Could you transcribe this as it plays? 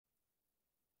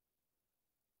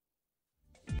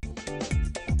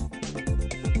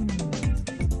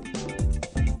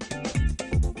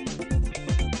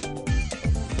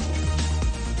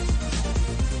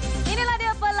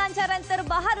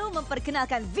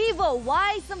memperkenalkan Vivo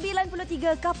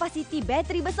Y93 kapasiti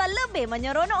bateri besar lebih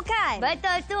menyeronokkan.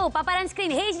 Betul tu, paparan skrin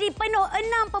HD penuh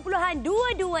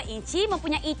 6.22 inci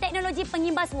mempunyai teknologi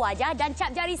pengimbas wajah dan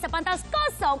cap jari sepantas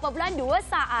 0.2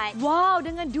 saat. Wow,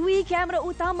 dengan dui kamera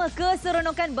utama,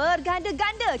 keseronokan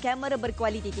berganda-ganda. Kamera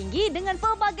berkualiti tinggi dengan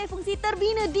pelbagai fungsi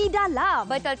terbina di dalam.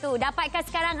 Betul tu, dapatkan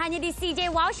sekarang hanya di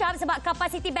CJ Wow Shop sebab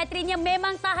kapasiti baterinya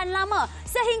memang tahan lama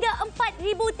sehingga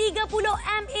 4030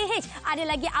 mAh. Ada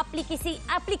lagi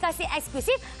aplikasi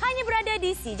eksklusif hanya berada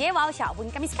di CJ Wow Shop.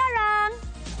 Hubungi kami sekarang.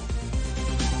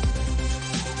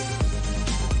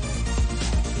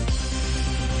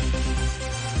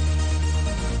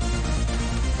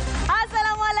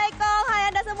 Assalamualaikum. Hai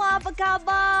anda semua, apa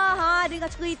khabar?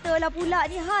 Dengar cerita lah pula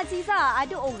ni. Ciza,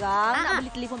 ada orang nak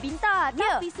beli telefon pintar.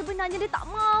 Tapi sebenarnya dia tak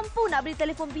mampu nak beli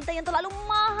telefon pintar yang terlalu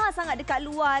mahal sangat dekat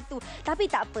luar tu. Tapi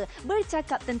tak apa.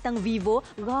 Bercakap tentang Vivo,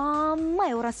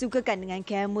 ramai orang sukakan dengan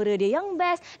kamera dia yang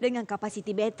best, dengan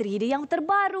kapasiti bateri dia yang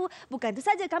terbaru. Bukan tu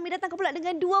saja, kami datang pula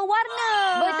dengan dua warna.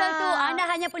 Betul tu, anda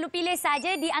hanya perlu pilih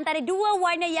saja di antara dua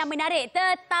warna yang menarik.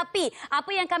 Tetapi, apa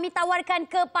yang kami tawarkan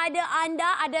kepada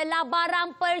anda adalah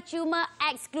barang percuma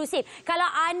eksklusif. Kalau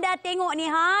anda tengok ni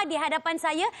di hadapan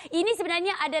saya, ini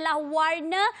sebenarnya adalah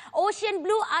warna ocean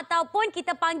blue ataupun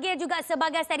kita panggil juga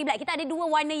sebagai starry black. Kita ada dua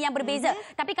warna yang berbeza.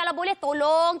 Tapi kalau boleh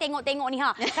tolong tengok-tengok ni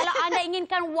Kalau anda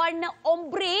inginkan warna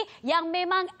ombre yang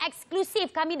memang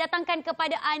eksklusif, kami datangkan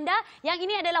kepada anda. Yang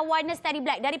ini adalah warna starry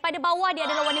black. Daripada bawah dia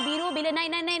adalah warna biru, bila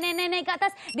naik ke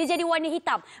atas dia jadi warna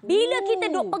hitam. Bila kita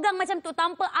duk pegang macam tu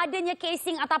tanpa adanya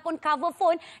casing ataupun cover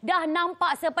phone, dah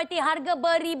nampak seperti harga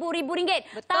beribu-ribu ringgit.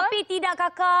 Betul? Tapi tidak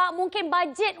kakak, mungkin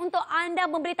bajet untuk anda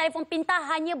membeli telefon pintar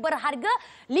hanya berharga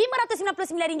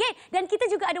RM599 dan kita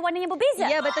juga ada warna yang berbeza.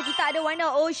 Ya, betul, kita ada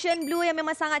warna ocean blue yang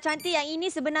memang sangat cantik. Yang ini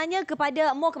sebenarnya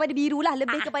kepada biru lah,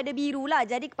 lebih kepada biru lah.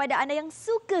 Jadi kepada anda yang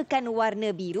sukakan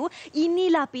warna biru,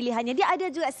 inilah pilihannya. Dia ada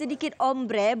juga sedikit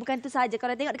ombre, bukan tu saja.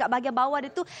 Kalau tengok dekat bahagian bawah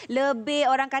dia tu lebih,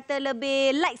 orang kata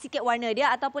lebih light sikit warna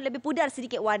dia ataupun lebih pudar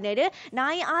sedikit warna dia.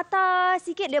 Naik atas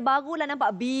sikit dia barulah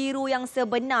nampak biru yang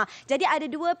sebenar. Jadi ada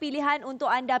dua pilihan untuk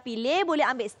anda pilih, boleh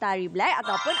ambil starry black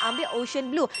ataupun ambil ocean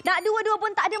blue. Nak dua-dua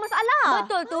pun tak ada masalah.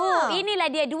 Betul tu. Inilah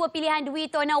dia dua pilihan dui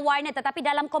tona warna, tetapi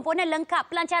dalam komponen lengkap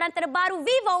pelancaran terbaru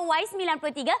Vivo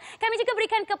Y93, kami juga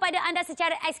berikan kepada anda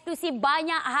secara eksklusif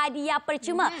banyak hadiah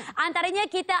percuma. Antaranya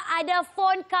kita ada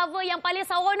phone cover yang paling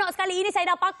seronok sekali. Ini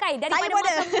saya dah pakai daripada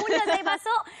masa mula saya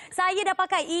masuk. Saya dah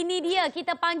pakai. Ini dia,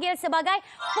 kita panggil sebagai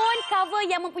phone cover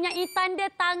yang mempunyai tanda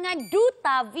tangan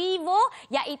Duta Vivo,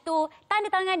 iaitu tanda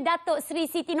tangan Datuk Seri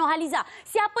Siti Nurhaliza.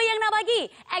 Siapa yang nak bagi?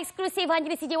 Eksklusif hanya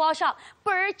di CJ Wow Shop.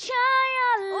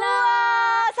 Percayalah.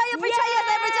 Saya percaya,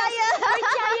 saya percaya.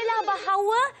 Percayalah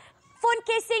bahawa phone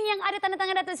casing yang ada tanda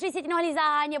tangan Datuk Seri Siti Nurhaliza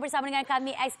hanya bersama dengan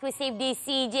kami eksklusif di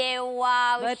CJ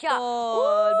Wow Shop.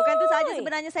 Betul. Bukan tu saja,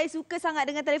 sebenarnya saya suka sangat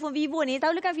dengan telefon Vivo ni.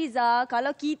 Tahu kan Fiza,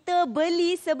 kalau kita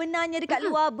beli sebenarnya dekat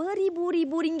luar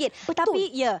beribu-ribu ringgit.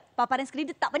 Tapi ya, paparan skrin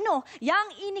dia tak penuh.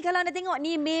 Yang ini kalau anda tengok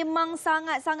ni memang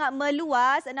sangat-sangat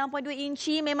meluas. 6.2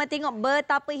 inci, memang tengok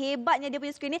betapa hebatnya dia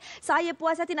punya skrin ni. Saya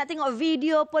puas hati nak tengok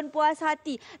video pun puas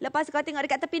hati. Lepas kau tengok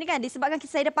dekat tepi ni kan, disebabkan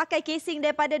saya dah pakai casing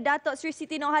daripada Datuk Seri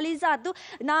Siti Nurhaliza tu,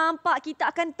 nampak kita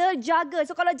akan terjaga.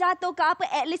 So kalau jatuh ke apa,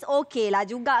 at least okey lah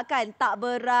juga kan. Tak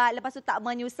berat, lepas tu tak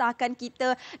menyusahkan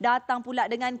kita. Datang pula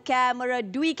dengan kamera,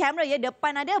 dui kamera ya.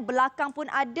 Depan ada, belakang pun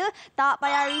ada. Tak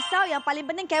payah risau. Yang paling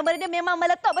penting kamera dia memang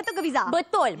meletup. Betul ke Fiza?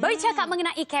 Betul. Bercakap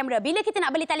mengenai kamera, bila kita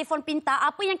nak beli telefon pintar,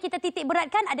 apa yang kita titik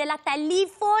beratkan adalah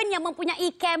telefon yang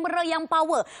mempunyai kamera yang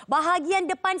power. Bahagian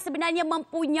depan sebenarnya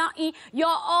mempunyai, ya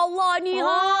Allah ni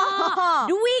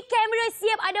dui kamera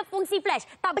siap ada fungsi flash.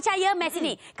 Tak percaya? Mes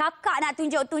ni kakak nak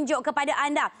tunjuk kepada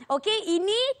anda. Okey,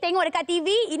 ini tengok dekat TV,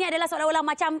 ini adalah seolah-olah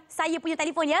macam saya punya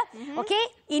telefon ya.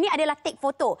 Okey, ini adalah take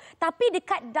foto. Tapi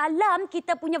dekat dalam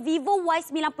kita punya Vivo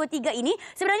Y93 ini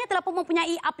sebenarnya telah pun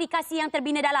mempunyai aplikasi yang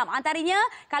terbina dalam. Antaranya,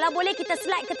 kalau boleh kita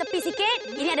slide ke tepi sikit,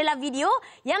 ini adalah video.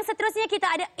 Yang seterusnya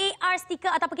kita ada AR sticker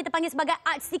ataupun kita panggil sebagai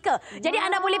art sticker. Jadi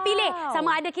anda boleh pilih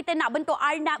sama ada kita nak bentuk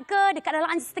arnab ke. Dekat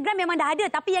dalam Instagram memang dah ada,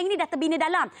 tapi yang ini dah terbina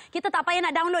dalam. Kita tak payah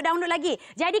nak download lagi.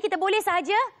 Jadi kita boleh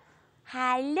sahaja,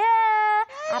 halo,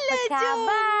 apa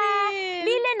khabar?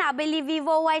 Bila nak beli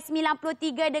Vivo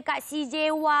Y93 dekat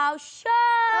CJ Wow Shop?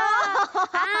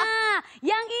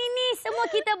 Yang ini semua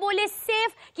kita boleh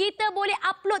save, kita boleh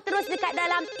upload terus dekat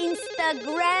dalam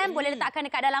Instagram, boleh letakkan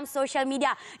dekat dalam social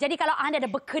media. Jadi kalau anda ada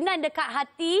berkenan dekat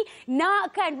hati,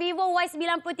 nakkan Vivo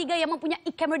Y93 yang mempunyai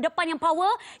kamera depan yang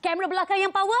power, kamera belakang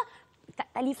yang power, kat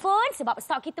telefon sebab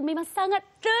stok kita memang sangat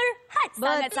terhad.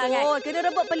 Sangat-sangat. Betul. Kena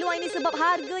rebut peluang ini sebab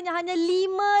harganya hanya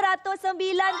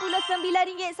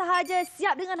RM599 sahaja.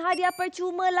 Siap dengan hadiah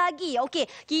percuma lagi. Okey,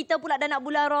 kita pula dah nak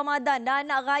bulan Ramadan, dah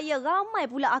nak raya. Ramai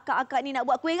pula akak-akak ni nak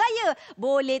buat kuih raya.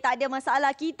 Boleh, tak ada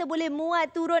masalah. Kita boleh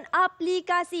muat turun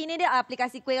aplikasi. Ini dia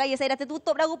aplikasi kuih raya. Saya dah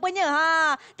tertutup dah rupanya.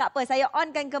 Tak apa, saya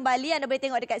onkan kembali. Anda boleh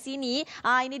tengok dekat sini.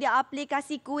 Ini dia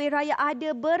aplikasi kuih raya.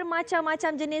 Ada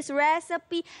bermacam-macam jenis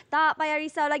resepi. Tak payah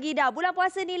risau lagi dah. Bulan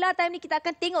puasa ni lah, time ni kita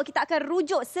akan tengok, kita akan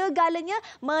rujuk segalanya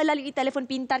melalui telefon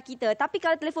pintar kita. Tapi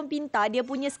kalau telefon pintar, dia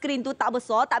punya skrin tu tak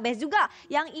besar, tak best juga.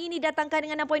 Yang ini datangkan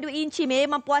dengan 6.2 inci.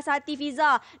 Memang puas hati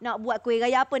Fiza. Nak buat kuih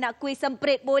raya apa? Nak kuih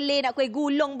semprit boleh, nak kuih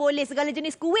gulung boleh, segala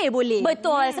jenis kuih boleh.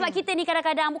 Betul. Sebab kita ni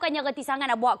kadang-kadang bukannya reti sangat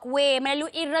nak buat kuih.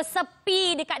 Melalui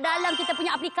resepi dekat dalam kita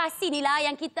punya aplikasi ni lah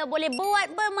yang kita boleh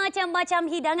buat bermacam-macam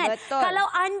hidangan. Betul. Kalau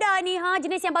anda ni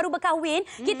jenis yang baru berkahwin,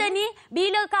 kita ni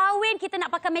bila kahwin kita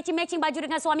nak pakai matching-matching baju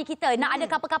dengan suami kita. Nak ada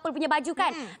couple-couple punya baju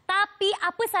kan. Tapi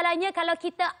apa salahnya kalau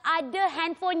kita ada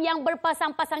handphone yang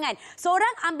berpasang-pasangan.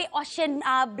 Seorang ambil ocean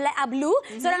blue,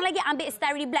 seorang lagi ambil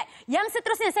starry black. Yang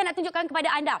seterusnya saya nak tunjukkan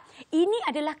kepada anda.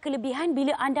 Ini adalah kelebihan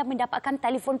bila anda mendapatkan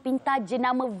telefon pintar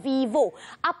jenama Vivo.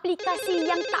 Aplikasi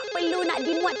yang tak perlu nak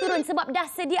dimuat turun sebab dah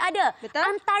sedia ada. Betul.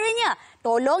 Antaranya,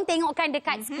 tolong tengokkan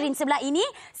dekat skrin sebelah ini.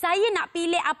 Saya nak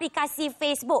pilih aplikasi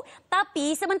Facebook.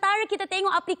 Tapi sementara kita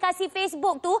tengok aplikasi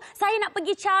Facebook tu, saya nak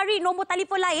pergi cari nombor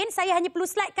telefon lain. Saya hanya perlu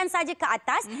slidekan saja ke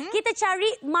atas. Kita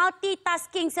cari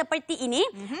multitasking seperti ini.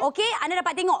 Okey, anda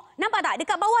dapat tengok. Nampak tak?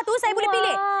 Dekat bawah tu saya boleh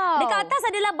pilih. Dekat atas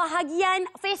adalah bahagian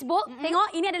Facebook.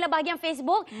 Tengok, ini adalah bahagian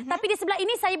Facebook. Tapi di sebelah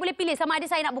ini saya boleh pilih sama ada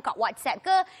saya nak buka WhatsApp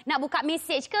ke, nak buka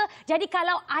message ke. Jadi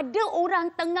kalau ada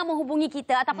orang tengah menghubungi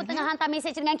kita ataupun tengah hantar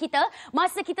message dengan kita,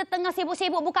 masa kita tengah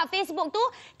sibuk-sibuk buka Facebook tu,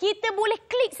 kita boleh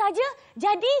klik saja.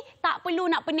 Jadi tak perlu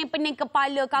nak pening-pening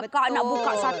kepala kakak. Nak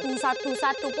buka satu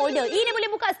folder. Ini boleh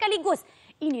buka sekaligus.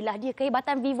 Inilah dia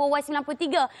kehebatan Vivo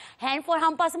Y93. Handphone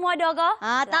hampa semua ada ke?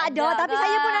 Tak ada. Tapi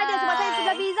saya pun ada. Sebab saya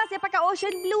sebelah Fiza, saya pakai ocean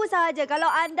blue saja. Kalau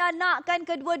anda nakkan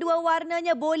kedua-dua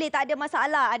warnanya, boleh. Tak ada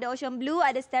masalah. Ada ocean blue,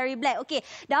 ada starry black. Okey,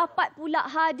 dapat pula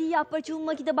hadiah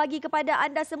percuma kita bagi kepada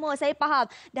anda semua. Saya faham.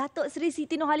 Datuk Seri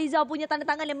Siti Nurhaliza punya tanda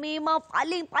tangan yang memang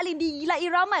paling digilai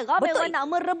ramai. Ramai orang nak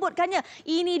merebutkannya.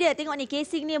 Ini dia. Tengok ni,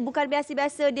 casing ni bukan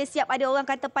biasa-biasa. Dia siap ada orang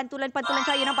kata pantulan-pantulan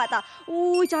cahaya. Nampak tak?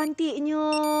 Cantiknya.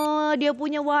 Dia punya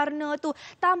warna tu.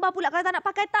 Tambah pula kalau tak nak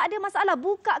pakai, tak ada masalah.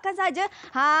 Bukakan saja.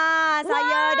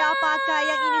 Saya dah pakai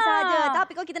yang ini saja.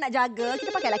 Tapi kalau kita nak jaga,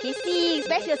 kita pakailah casing.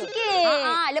 Special sikit.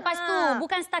 Lepas tu,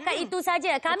 bukan setakat itu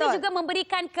saja. Kami juga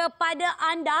memberikan kepada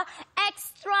anda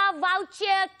extra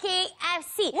voucher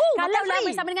KFC. Kalau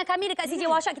bersama dengan kami dekat CJ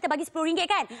Workshop, kita bagi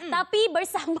RM10 kan? Tapi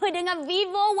bersama dengan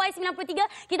Vivo Y93,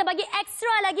 kita bagi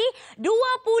extra lagi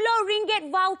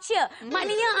RM20 voucher.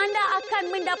 Maknanya anda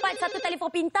akan mendapat satu telefon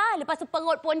pintar. Lepas tu perut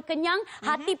pun kenyang,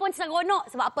 hati pun seronok.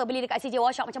 Sebab apa? Beli dekat CJ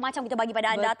Workshop macam-macam kita bagi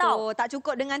pada anda. Tahu. Tak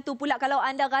cukup dengan tu pula kalau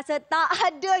anda rasa tak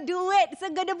ada duit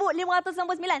segedebuk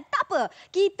RM599. Tak apa.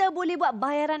 Kita boleh buat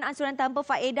bayaran ansuran tanpa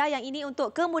faedah. Yang ini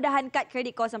untuk kemudahan kad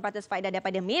kredit 0% faedah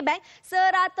daripada Maybank.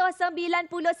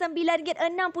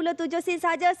 RM199.67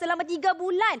 saja selama 3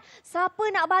 bulan.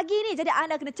 Siapa nak bagi ni? Jadi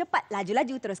anda kena cepat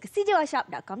laju-laju terus ke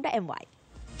cjworkshop.com.my.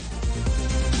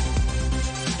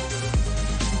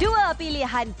 Dua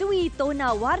pilihan Tui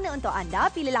Tona warna untuk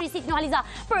anda. Pilihlah Siti Nurhaliza.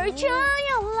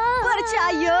 Percayalah.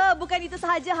 Percaya. Bukan itu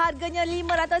sahaja, harganya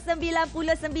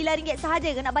RM599 sahaja.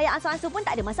 Nak bayar ansur-ansur pun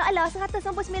tak ada masalah.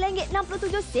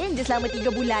 RM199.67 je selama 3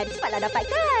 bulan. Cepatlah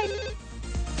dapatkan.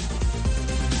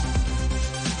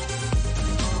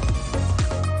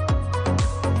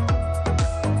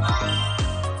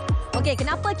 Okey,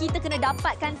 kenapa kita kena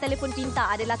dapatkan telefon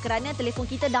pintar adalah kerana telefon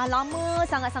kita dah lama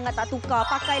sangat-sangat tak tukar.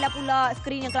 Pakailah pula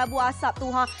skrin yang kelabu asap tu.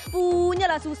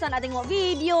 Punyalah susah nak tengok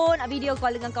video. Nak video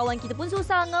call dengan kawan kita pun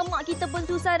susah. Dengan mak kita pun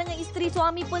susah. Dengan isteri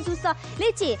suami pun susah.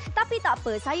 Leceh. Tapi tak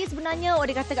apa. Saya sebenarnya,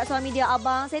 dia kata kat suami dia,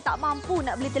 abang, saya tak mampu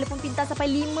nak beli telefon pintar sampai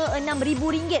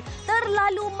RM5-6,000.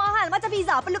 Terlalu mahal. Macam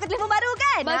Fiza, perlukan telefon baru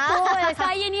kan? Betul.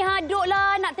 Saya ni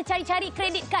haduklah nak tercari-cari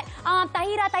kredit kad.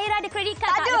 Tahira ada kredit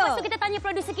kad tak? Lepas tu kita tanya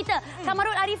producer kita,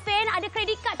 Kamarul Arifin ada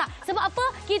kredit kad tak? Sebab apa?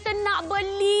 Kita nak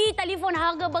beli telefon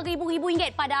harga beribu-ribu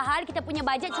ringgit. Padahal kita punya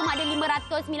bajet cuma ada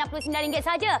RM599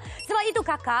 saja. Sebab itu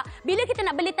kakak, bila kita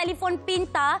nak beli telefon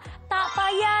pintar, tak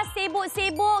payah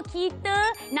sibuk-sibuk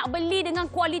kita nak beli dengan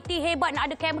kualiti hebat,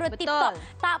 nak ada kamera tip-top.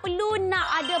 Tak perlu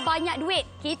nak ada banyak duit.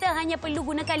 Kita hanya perlu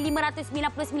gunakan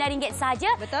RM599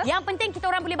 saja. Yang penting kita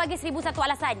orang boleh bagi 1001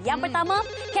 alasan. Yang pertama,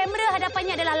 kamera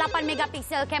hadapannya adalah 8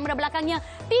 megapiksel. Kamera belakangnya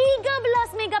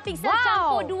 13 megapiksel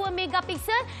campur 2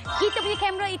 megapiksel. Kita punya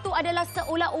kamera kamera itu adalah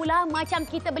seolah-olah macam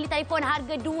kita beli telefon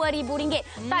harga RM2,000.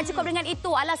 Tak cukup dengan itu.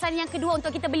 Alasan yang kedua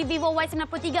untuk kita beli Vivo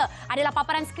Y93 adalah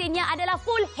paparan skrinnya adalah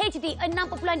Full HD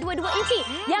 6.22 inci.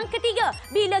 Yang ketiga,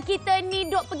 bila kita ni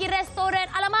duk pergi restoran,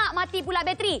 alamak mati pula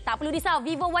bateri. Tak perlu risau,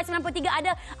 Vivo Y93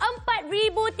 ada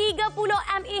 4030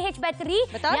 mAh bateri.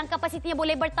 Betul? Yang kapasitinya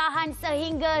boleh bertahan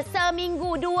sehingga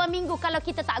seminggu, 2 minggu kalau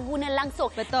kita tak guna langsung.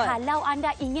 Betul. Kalau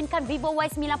anda inginkan Vivo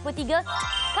Y93,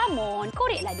 come on,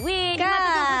 koreklah duit. Kan?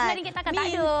 RM599 takkan tak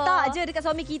ada. Minta je dekat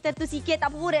suami kita tu sikit.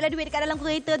 Tak koreklah duit dekat dalam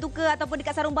kereta tu ke, ataupun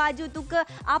dekat sarung baju tu ke.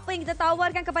 Apa yang kita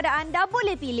tawarkan kepada anda,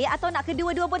 boleh pilih atau nak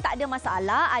kedua-dua pun tak ada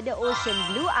masalah. Ada Ocean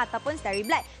Blue ataupun Starry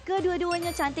Black.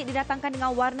 Kedua-duanya cantik, didatangkan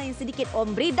dengan warna yang sedikit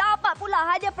ombre. Dapat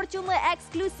pula hadiah percuma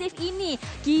eksklusif ini.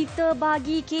 Kita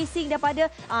bagi casing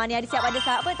daripada ni ada siap ada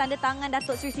apa tanda tangan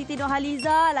Datuk Seri Siti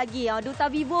Nurhaliza lagi.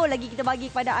 Duta Vivo lagi kita bagi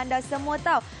kepada anda semua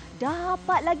tahu.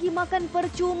 Dapat lagi makan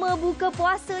percuma buka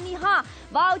puasa ni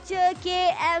Voucher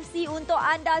KFC untuk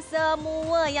anda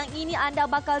semua. Yang ini anda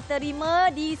bakal terima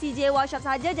di CJ Wow Shop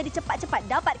saja. Jadi cepat-cepat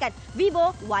dapatkan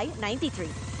Vivo Y93.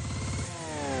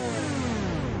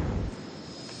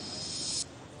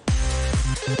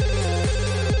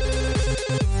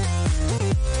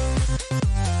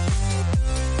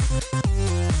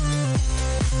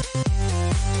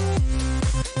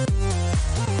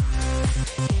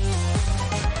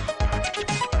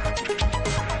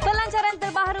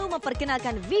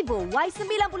 Memperkenalkan Vivo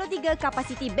Y93,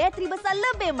 kapasiti bateri besar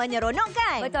lebih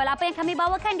menyeronokkan. Betul, apa yang kami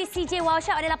bawakan di CJ Wow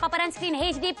Shop adalah paparan skrin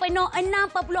HD penuh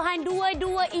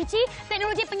 6.22 inci,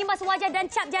 teknologi pengimbas wajah dan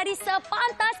cap jari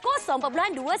sepantas 0.2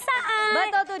 saat.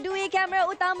 Betul tu, dua kamera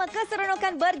utama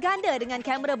keseronokan berganda dengan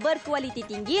kamera berkualiti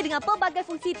tinggi dengan pelbagai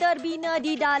fungsi terbina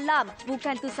di dalam.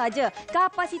 Bukan tu saja,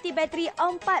 kapasiti bateri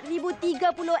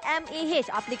 4030 mAh,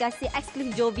 aplikasi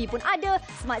eksklusif Jovi pun ada,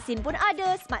 Smart SIM pun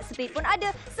ada, Smart Speed pun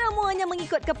ada. Semuanya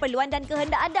mengikut keperluan dan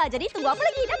kehendak anda. Jadi tunggu apa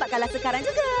lagi? Dapatkanlah sekarang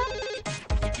juga.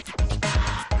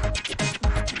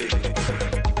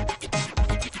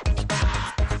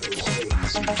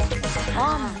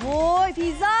 Amboi,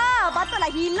 Fiza. Patutlah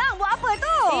hilang. Buat apa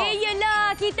tu?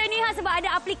 Yelah, kita ni sebab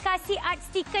ada aplikasi art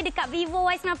sticker dekat Vivo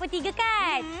Y93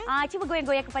 kan? Cuba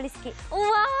goyang-goyang kepala sikit.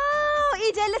 Wow,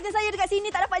 jealousnya saya dekat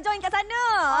sini tak dapat join kat sana.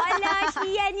 Alah,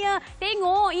 siannya.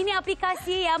 Tengok, ini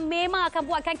aplikasi yang memang akan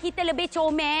buatkan kita lebih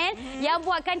comel, yang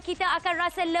buatkan kita akan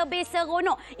rasa lebih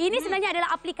seronok. Ini sebenarnya adalah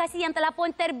aplikasi yang telah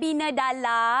pun terbina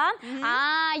dalam,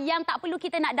 yang tak perlu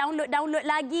kita nak download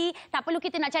lagi, tak perlu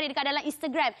kita nak cari dekat dalam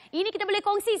Instagram. Ini kita boleh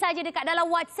kongsi saja dekat dalam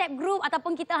WhatsApp group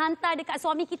ataupun kita hantar dekat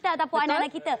suami kita ataupun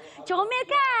anak-anak kita. Comel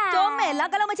kan? Comel lah.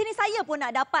 Kalau macam ni saya pun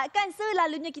nak dapatkan.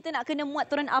 Selalunya kita nak kena muat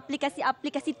turun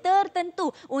aplikasi-aplikasi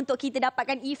tertentu untuk kita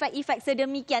dapatkan efek-efek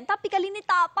sedemikian. Tapi kali ni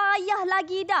tak payah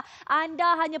lagi dah.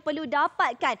 Anda hanya perlu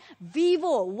dapatkan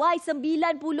Vivo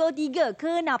Y93.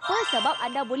 Kenapa? Sebab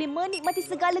anda boleh menikmati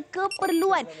segala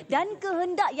keperluan dan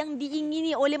kehendak yang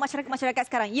diingini oleh masyarakat-masyarakat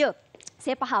sekarang. Ya.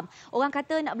 Saya faham. Orang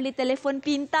kata nak beli telefon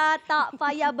pintar, tak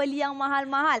payah beli yang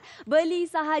mahal-mahal. Beli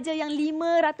sahaja yang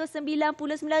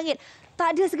RM599.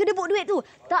 Tak ada segedebuk duit tu.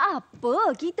 Tak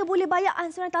apa. Kita boleh bayar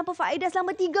ansuran tanpa faedah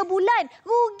selama 3 bulan.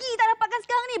 Rugi tak dapatkan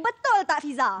sekarang ni. Betul tak,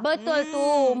 Fiza? Betul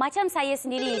tu. Macam saya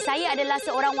sendiri. Saya adalah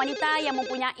seorang wanita yang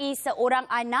mempunyai seorang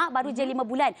anak baru je 5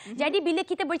 bulan. Jadi bila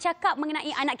kita bercakap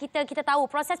mengenai anak kita, kita tahu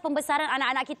proses pembesaran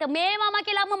anak-anak kita memang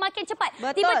makin lama makin cepat.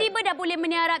 Tiba-tiba dah boleh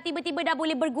menyarap, tiba-tiba dah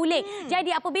boleh berguling. Jadi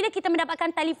apabila kita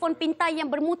mendapatkan telefon pintar yang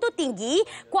bermutu tinggi,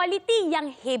 kualiti yang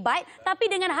hebat, tapi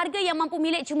dengan harga yang mampu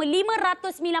milik cuma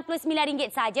RM599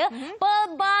 saja,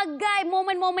 pelbagai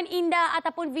momen-momen indah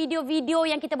ataupun video-video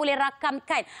yang kita boleh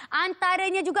rakamkan.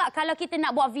 Antaranya juga kalau kita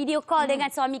nak buat video call dengan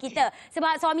suami kita.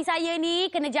 Sebab suami saya ni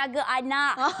kena jaga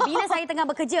anak bila saya tengah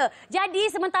bekerja. Jadi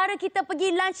sementara kita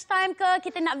pergi lunch time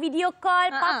ke, kita nak video call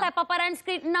pakai paparan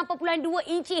skrin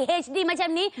 6.2 inci HD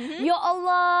macam ni. Ya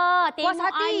Allah, tengok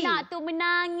anak tu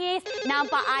menangis,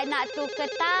 nampak anak tu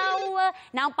ketawa,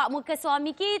 nampak muka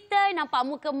suami kita, nampak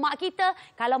muka mak kita.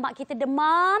 Kalau mak kita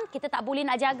demam, kita tak boleh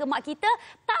nak jaga mak kita,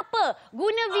 tak apa.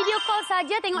 Guna video call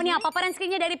saja. Tengok ni, paparan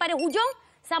skrinnya daripada hujung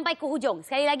sampai ke hujung.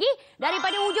 Sekali lagi,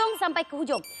 daripada hujung sampai ke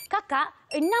hujung. Kakak,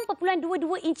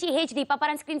 6.22 inci HD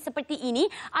paparan skrin seperti ini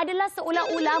adalah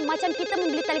seolah-olah macam kita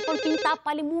membeli telefon pintar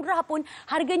paling murah pun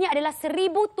harganya adalah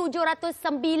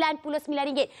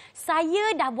RM1,799.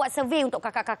 Saya dah buat survei untuk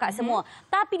kakak-kakak semua.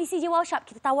 Tapi di CJ Wow Shop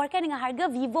kita tawarkan dengan harga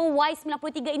Vivo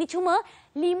Y93 ini cuma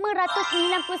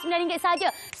RM599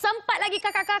 saja. Sempat lagi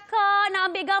kakak-kakak nak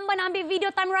ambil gambar, nak ambil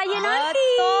video time raya nanti.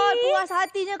 Betul. Puas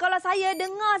hatinya kalau saya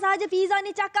dengar sahaja Fiza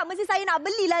ni cakap mesti saya nak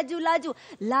beli laju-laju.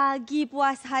 Lagi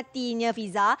puas hatinya Fiza.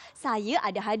 Fiza, saya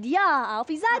ada hadiah.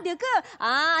 Fiza ada ke?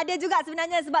 Ada juga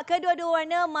sebenarnya sebab kedua-dua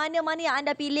warna, mana-mana yang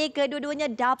anda pilih, kedua-duanya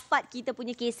dapat kita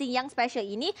punya casing yang special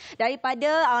ini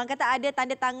daripada orang kata ada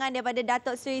tanda tangan daripada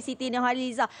Datuk Seri Siti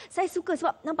Nurhaliza. Saya suka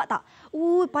sebab nampak tak?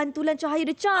 Pantulan cahaya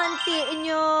dia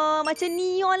cantiknya. Macam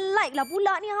neon light lah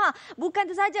pula ni Bukan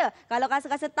tu saja. Kalau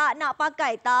rasa-rasa tak nak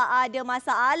pakai, tak ada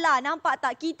masalah. Nampak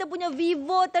tak? Kita punya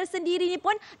Vivo tersendiri ni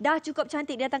pun dah cukup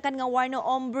cantik didatangkan dengan warna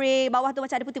ombre. Bawah tu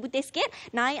macam ada putih-putih sikit.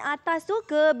 Naik atas tu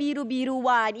ke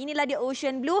biru-biruan. Inilah dia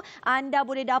ocean blue. Anda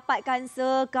boleh dapatkan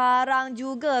sekarang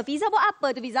juga. Fiza buat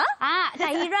apa tu Fiza?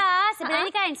 Tahira,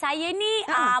 sebenarnya kan saya ni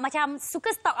macam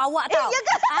suka stalk awak tau. Ya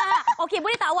ke? Okey,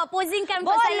 boleh tak awak posingkan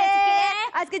untuk saya Boleh. sikit?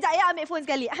 Sekejap ya, ambil phone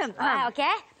sekali.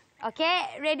 Okey. Okey,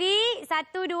 ready?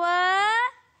 1,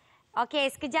 2. Okey,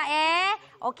 sekejap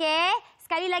Okey,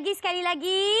 sekali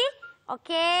lagi.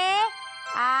 Okey.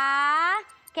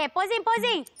 Okey,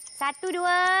 posing. 1, 2,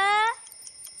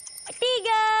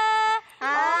 3.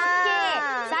 Okey.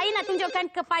 Saya nak tunjukkan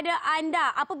kepada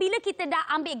anda apabila kita dah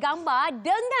ambil gambar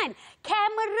dengan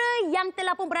kamera yang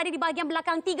telah pun berada di bahagian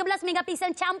belakang 13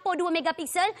 megapiksel campur 2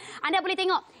 megapiksel, anda boleh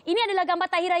tengok. Ini adalah gambar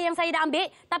Tahira yang saya dah ambil,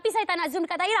 tapi saya tak nak zoom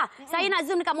dekat Tahira. Saya nak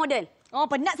zoom dekat model.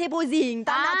 Penat saya posing.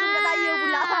 Tak nak tunjuk saya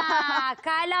pula.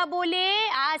 Kalau boleh,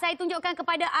 saya tunjukkan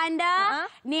kepada anda.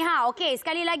 Ni okey,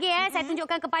 sekali lagi saya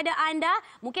tunjukkan kepada anda.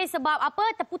 Mungkin sebab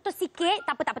apa terputus sikit,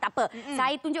 tak apa.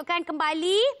 Saya tunjukkan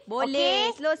kembali.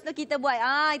 Boleh. Slow kita buat.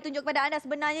 Tunjuk kepada anda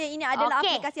sebenarnya ini adalah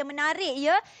aplikasi yang menarik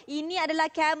ya. Ini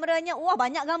adalah kameranya. Wah,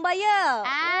 banyak gambar ya.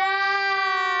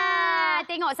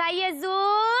 Tengok saya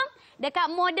zoom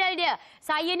dekat model dia.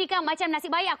 Saya ni kan macam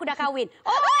nasib baik aku dah kahwin.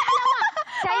 Alamak.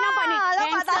 Saya nampak ni.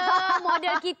 Handsome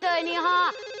model kita ni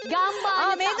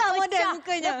Gambarnya mega tak model pecah.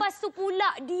 mukanya. Lepas tu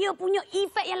pula dia punya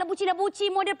efek yang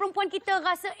lebuci-lebuci. Model perempuan kita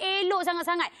rasa elok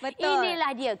sangat-sangat. Betul.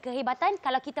 Inilah dia kehebatan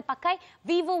kalau kita pakai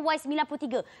Vivo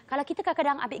Y93. Kalau kita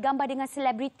kadang-kadang ambil gambar dengan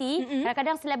selebriti,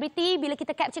 kadang-kadang selebriti bila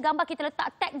kita capture gambar kita letak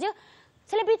tag je,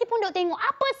 selebriti pun dok tengok.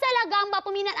 Apa salah gambar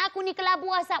peminat aku ni kelabu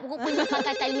asap. Rupanya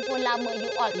pakai telefon lama you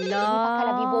all. Ini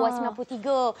pakailah Vivo Y93.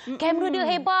 Kamera dia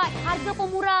hebat. Harga pun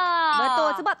murah. Betul.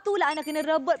 Sebab itulah anda kena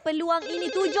rebut peluang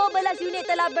ini. 17 unit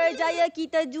telah berjaya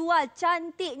kita jual.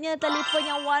 Cantiknya telefon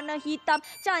yang warna hitam.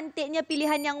 Cantiknya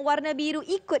pilihan yang warna biru.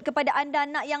 Ikut kepada anda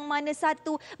nak yang mana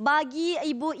satu. Bagi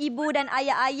ibu-ibu dan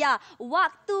ayah-ayah.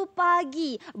 Waktu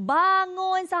pagi.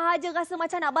 Bangun sahaja rasa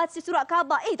macam nak baca surat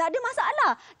khabar. Tak ada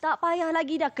masalah. Tak payah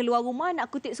lagi dah keluar rumah nak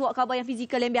kutip surat khabar yang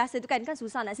fizikal yang biasa tu kan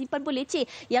susah nak simpan pun leceh.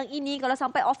 Yang ini kalau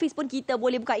sampai office pun kita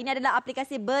boleh buka. Ini adalah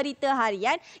aplikasi berita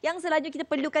harian yang selalunya kita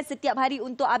perlukan setiap hari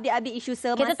untuk update-update isu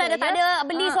semasa. Kita tak ada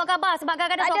beli surat khabar sebab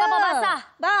kadang-kadang surat khabar basah.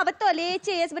 Betul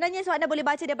leceh sebenarnya. So anda boleh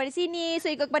baca daripada sini.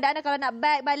 So ikut kepada anda kalau nak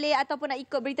back balik ataupun nak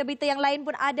ikut berita-berita yang lain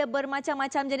pun ada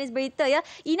bermacam-macam jenis berita ya.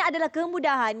 Ini adalah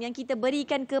kemudahan yang kita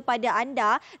berikan kepada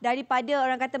anda daripada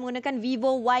orang kata menggunakan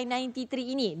Vivo Y93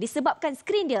 ini. Disebabkan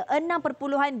skrin dia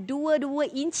 6.22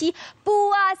 inci.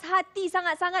 Puas hati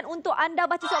sangat-sangat untuk anda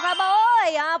baca surat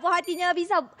khabar. Puas hatinya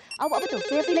Fiza. Awak apa tu?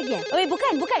 Selfie lagi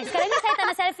Bukan. Sekarang ni saya tak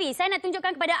nak selfie. Saya nak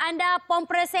tunjukkan kepada anda pom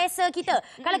processor kita.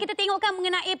 Kalau kita tengokkan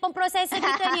mengenai pom processor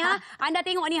kita ni anda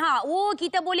tengok ni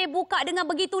kita boleh buka dengan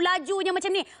begitu lajunya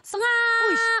macam ni.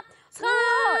 Serap.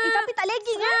 Tapi tak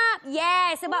lagging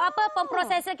Yes, sebab apa? Pom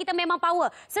processor kita memang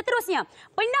power. Seterusnya,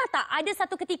 pernah tak ada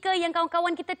satu ketika yang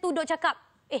kawan-kawan kita tu duk cakap,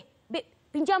 babe,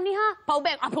 pinjam ni power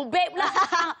bank. Power bank pula.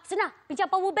 Senang, pinjam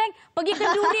power bank. Pergi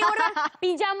kenduri orang,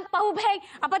 pinjam power bank.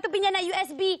 Apa tu pinjam nak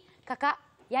USB. Kakak,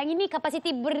 yang ini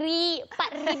kapasiti beri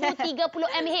 4030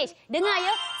 mAh. Dengar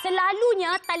ya,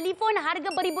 selalunya telefon harga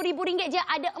beribu-ribu ringgit je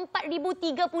ada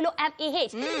 4030 mAh.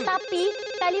 Tapi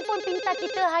telefon pintar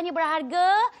kita hanya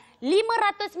berharga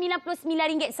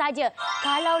RM599 saja.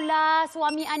 Kalaulah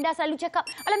suami anda selalu cakap,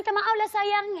 "Alah, minta maaflah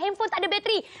sayang, handphone tak ada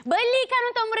bateri." Belikan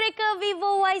untuk mereka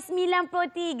Vivo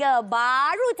Y93.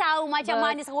 Baru tahu macam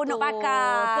mana seronok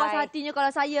pakai. Puas hatinya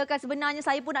kalau saya kan sebenarnya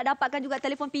saya pun nak dapatkan juga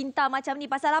telefon pintar macam ni.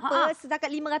 Pasal apa?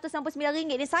 Setakat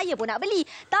RM599 ni saya pun nak beli.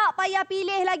 Tak payah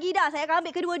pilih lagi dah. Saya akan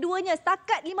ambil kedua-duanya.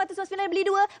 Setakat RM599 beli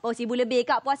dua. RM1,000 lebih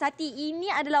Kak. Puas hati.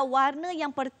 Ini adalah warna yang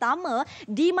pertama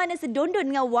di mana sedondon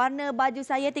dengan warna baju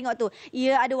saya. Tengok tu.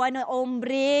 Ia ada warna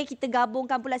ombre. Kita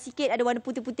gabungkan pula sikit. Ada warna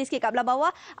putih-putih sikit kat belah bawah.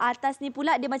 Atas ni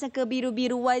pula dia macam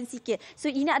kebiru-biruan sikit.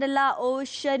 So ini adalah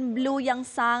ocean blue yang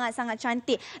sangat-sangat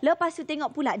cantik. Lepas tu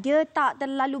tengok pula. Dia tak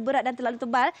terlalu berat dan terlalu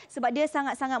tebal. Sebab dia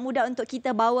sangat-sangat mudah untuk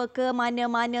kita bawa ke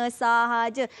mana-mana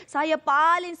sahaja. Saya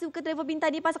paling suka telefon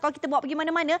pintar ni. Pasal kalau kita bawa pergi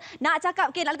mana-mana. Nak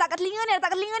cakap. Okay, nak letak kat telinga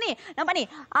ni. Nampak ni.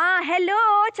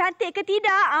 Hello. Cantik ke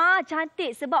tidak?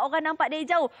 Cantik. Sebab orang nampak dari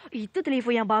jauh. Itu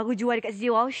telefon yang baru jual dekat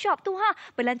sini. Wow, Shop tu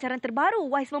pelancaran terbaru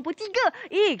Y93.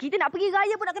 Kita nak pergi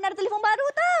raya pun nak kena ada telefon baru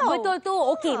tau. Betul tu.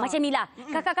 Okey, macam inilah.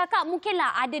 Kakak-kakak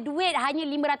mungkinlah ada duit hanya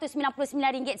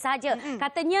RM599 sahaja.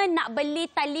 Katanya nak beli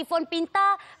telefon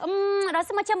pintar,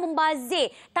 rasa macam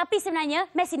membazir. Tapi sebenarnya,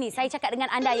 Mes ini saya cakap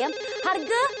dengan anda ya,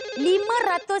 harga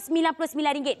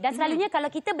RM599. Dan selalunya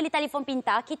kalau kita beli telefon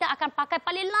pintar, kita akan pakai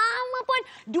paling lama pun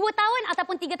 2 tahun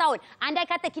ataupun 3 tahun. Andai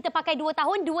kata kita pakai 2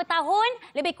 tahun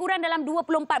lebih kurang dalam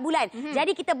 24 bulan.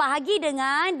 Jadi kita bahagi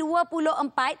dengan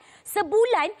 24,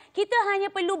 sebulan kita hanya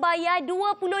perlu bayar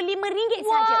RM25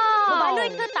 saja.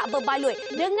 Berbaloi ke tak berbaloi?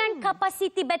 Dengan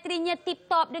kapasiti baterinya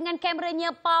tip-top, dengan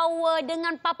kameranya power,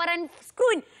 dengan paparan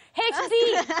skrin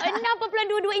HD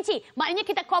 6.22 inci. Maknanya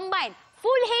kita combine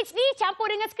Full HD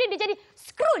campur dengan skrin, dia jadi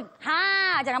scroll.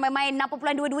 Jangan main-main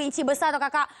 6.22 inci besar tau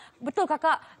kakak. Betul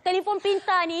kakak. Telefon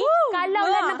pintar ni, kalau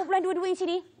lah 6.22 inci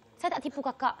ni, saya tak tipu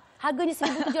kakak. Harganya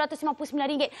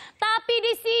RM1,759. Tapi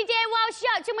di CJ Wow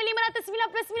Shop cuma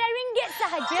RM599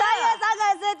 sahaja. Saya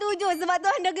sangat setuju. Sebab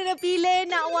tu anda kena pilih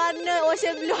nak warna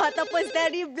ocean blue ataupun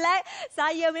starry black.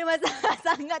 Saya memang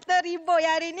sangat terhibur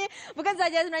hari ini. Bukan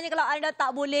saja sebenarnya kalau anda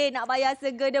tak boleh nak bayar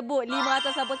segedebut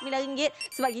RM599.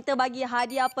 Sebab kita bagi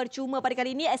hadiah percuma pada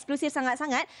kali ini. Eksklusif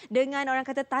sangat-sangat. Dengan orang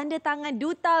kata tanda tangan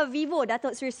Duta Vivo,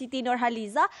 Datuk Seri Siti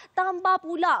Nurhaliza. Tambah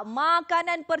pula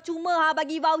makanan percuma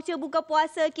bagi voucher buka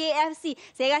puasa KFC.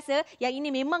 Saya rasa yang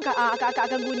ini memang akak-akak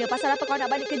akan guna. Pasal apa, kalau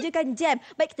nak balik kerja kan jam.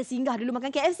 Baik kita singgah dulu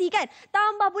makan KFC kan.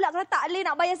 Tambah pula kalau tak boleh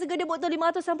nak bayar segedebut tu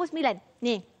RM599.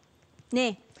 Ni.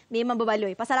 Memang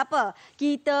berbaloi. Pasal apa?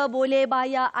 Kita boleh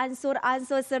bayar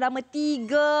ansur-ansur selama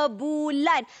 3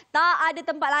 bulan. Tak ada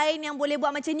tempat lain yang boleh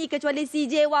buat macam ni kecuali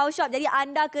CJ Wow Shop. Jadi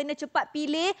anda kena cepat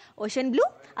pilih Ocean Blue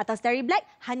atau Starry Black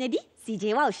hanya di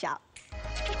CJ Wow Shop.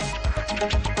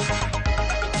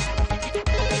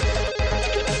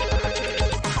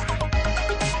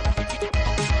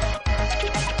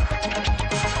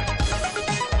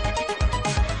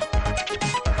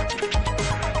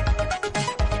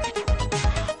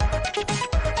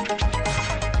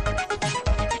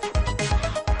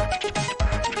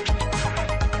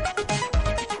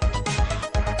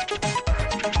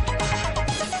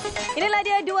 Inilah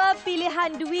dia dua pilihan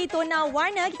dui tona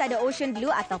warna. Kita ada Ocean Blue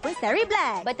ataupun Starry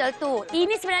Black. Betul tu.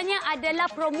 Ini sebenarnya adalah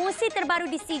promosi terbaru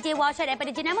di CJ Wow Shop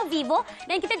daripada jenama Vivo.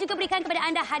 Dan kita juga berikan kepada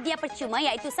anda hadiah percuma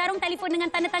iaitu sarung telefon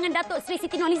dengan tanda tangan Datuk Seri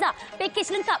Siti Nurhaliza.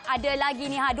 Pakej lengkap. Ada lagi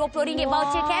ni RM20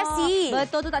 voucher KFC.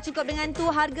 Betul tu, tak cukup dengan tu.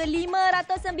 Harga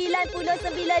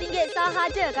RM599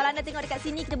 sahaja. Kalau anda tengok dekat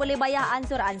sini, kita boleh bayar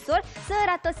ansur-ansur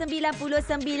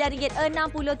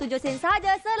RM199.67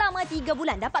 sahaja selama 3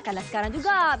 bulan. Dapatkanlah sekarang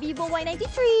juga Vivo Y93.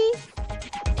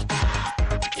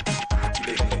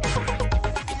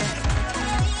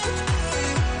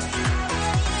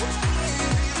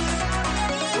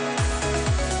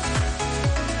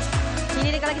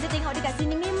 Ini kalau kita tengok dekat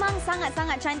sini memang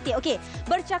sangat-sangat cantik. Okey,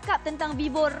 bercakap tentang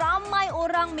Vivo, ramai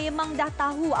orang memang dah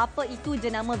tahu apa itu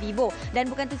jenama Vivo.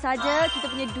 Dan bukan itu saja, kita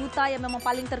punya duta yang memang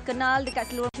paling terkenal dekat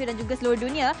seluruh Malaysia dan juga seluruh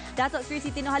dunia, Datuk Seri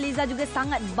Siti Nurhaliza juga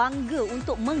sangat bangga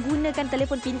untuk menggunakan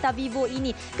telefon pintar Vivo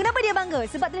ini. Kenapa dia bangga?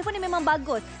 Sebab telefon ini memang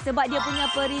bagus. Sebab dia punya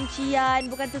perincian,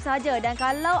 bukan itu saja. Dan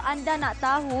kalau anda nak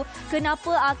tahu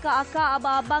kenapa akak-akak,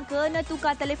 abang-abang kena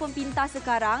tukar telefon pintar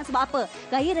sekarang, sebab apa?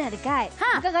 Raya dah dekat.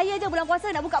 Bukan raya je, bulan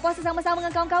puasa nak buka puasa sama-sama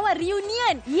dengan kawan-kawan,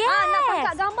 reunion. Yes. Nak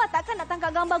tangkap gambar, takkan nak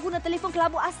tangkap gambar guna telefon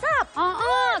kelabu asap.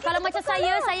 Kalau macam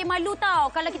saya malu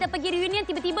tau. Kalau kita pergi reunion,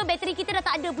 tiba-tiba bateri kita dah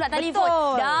tak ada pula telefon.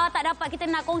 Dah tak dapat kita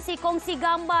nak kongsi-kongsi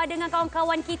gambar dengan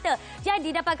kawan-kawan kita.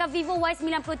 Jadi dapatkan Vivo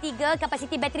Y93,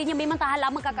 kapasiti baterinya memang tahan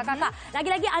lama kakak-kakak.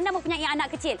 Lagi-lagi anda mempunyai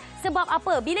anak kecil. Sebab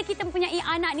apa? Bila kita mempunyai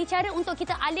anak ni, cara untuk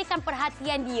kita alihkan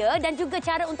perhatian dia dan juga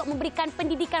cara untuk memberikan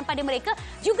pendidikan pada mereka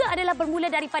juga adalah bermula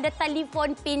daripada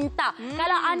telefon pintar.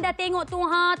 Kalau anda tengok tu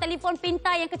telefon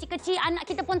pintar yang kecil-kecil, anak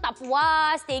kita pun tak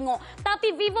puas tengok.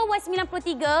 Tapi Vivo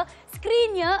Y93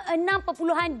 skrinnya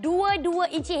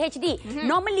 6.22 inci HD.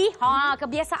 Normally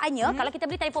kebiasaannya kalau kita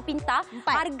beli telefon pintar,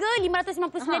 harga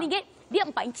RM599, dia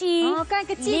 4 inci. Kan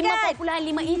kecil kan?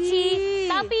 5.5 inci.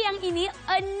 Tapi yang ini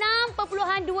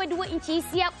 6.22 inci,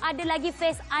 siap ada lagi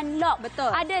face unlock. Betul.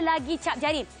 Ada lagi cap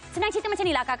jari. Senang cerita macam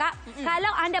inilah kakak.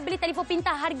 Kalau anda beli telefon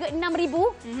pintar harga RM6,000,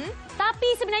 tapi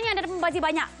sebenarnya anda dapat membazir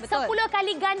banyak. Betul. 10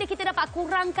 kali ganda kita dapat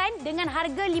kurangkan dengan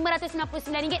harga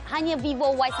RM599 hanya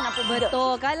Vivo Y93.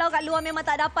 Betul. Kalau kat luar memang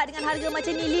tak dapat dengan harga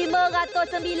macam ni,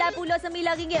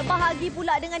 RM599. Bahagi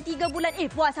pula dengan 3 bulan.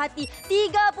 Puas hati.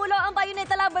 34 unit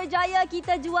telah berjaya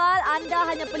kita jual.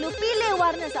 Anda hanya perlu pilih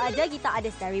warna sahaja. Kita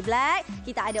ada Starry Black,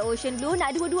 kita ada Ocean Blue.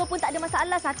 Nak dua-dua pun tak ada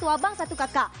masalah. Satu abang, satu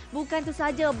kakak. Bukan tu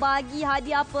saja, bagi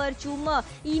hadiah percuma.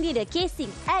 Ini dia casing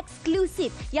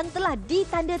eksklusif yang telah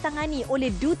ditandatangani ditangani oleh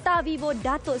Duta Vivo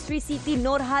Datuk Sri Siti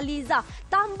Nurhaliza.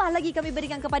 Tambah lagi kami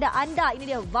berikan kepada anda, ini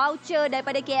dia voucher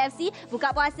daripada KFC.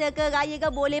 Buka puasa ke, raya ke,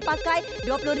 boleh pakai.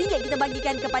 RM20 kita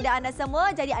bagikan kepada anda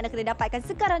semua. Jadi anda kena dapatkan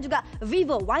sekarang juga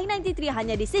Vivo Y93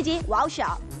 hanya di CJ Wow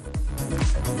Shop.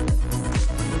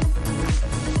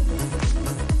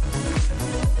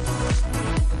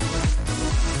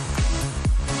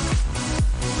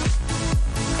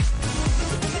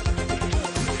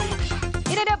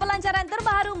 Pelancaran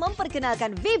terbaru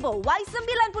memperkenalkan Vivo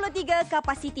Y93,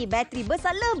 kapasiti bateri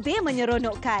besar lebih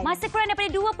menyeronokkan. Masa kurang daripada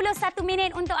 21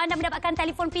 minit untuk anda mendapatkan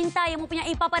telefon pintar yang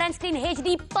mempunyai paparan skrin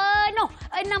HD penuh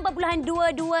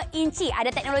 6.22 inci.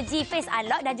 Ada teknologi face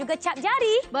unlock dan juga cap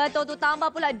jari. Betul tu, tambah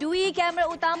pula dui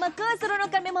kamera utama.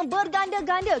 Keseronokan memang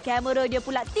berganda-ganda. Kamera dia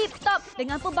pula tip-top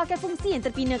dengan pelbagai fungsi yang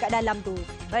terpina kat dalam tu.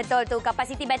 Betul tu,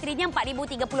 kapasiti baterinya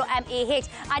 4030 mAh.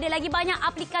 Ada lagi banyak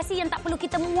aplikasi yang tak perlu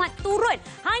kita muat turun.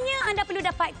 Hanya anda perlu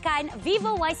dapatkan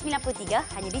Vivo Y93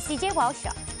 hanya di CJ Wow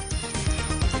Shop.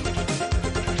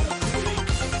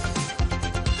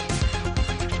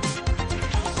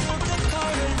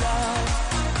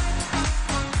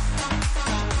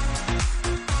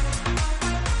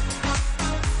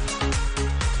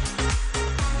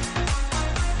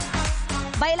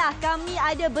 Baiklah, kami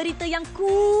ada berita yang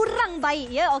kurang baik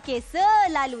ya. Okey,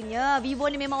 selalunya Vivo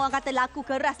ni memang orang kata laku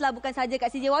keras lah, bukan saja kat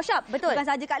CJ Wow Shop. Betul. Bukan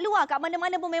saja kat luar, kat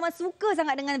mana-mana pun memang suka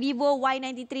sangat dengan Vivo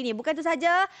Y93 ni. Bukan tu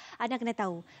saja, anda kena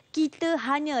tahu, kita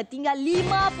hanya tinggal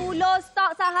 50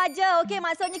 stok sahaja. Okey,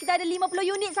 maksudnya kita ada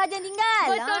 50 unit saja yang tinggal.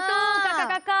 Betul tu,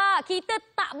 kakak-kakak. Kita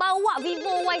tak bawa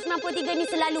Vivo Y93 ni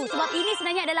selalu. Sebab ini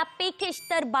sebenarnya adalah package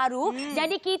terbaru.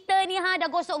 Jadi kita ni dah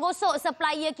gosok-gosok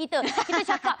supplier kita. Kita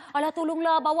cakap, alah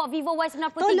tolonglah bawa Vivo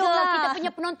Y93. Tolonglah. Kita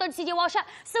punya penonton CJ Wow Shop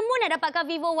semua nak dapatkan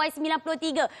Vivo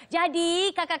Y93.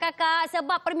 Jadi kakak-kakak,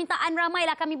 sebab permintaan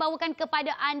ramailah kami bawakan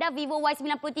kepada anda Vivo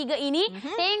Y93 ini.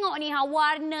 Tengok ni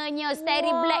warnanya Starry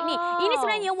Black ni. Ini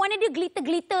sebenarnya warna dia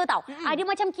glitter-glitter tau. Ada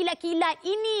macam kilat-kilat.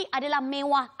 Ini adalah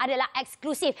mewah, adalah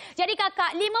eksklusif. Jadi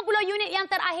kakak, 50 unit yang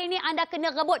terakhir ni anda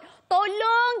kena rebut.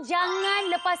 Tolong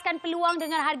jangan lepaskan peluang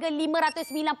dengan harga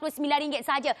RM599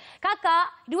 saja.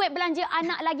 Kakak, duit belanja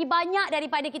anak lagi banyak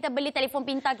daripada kita beli telefon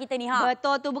pintar kita ni.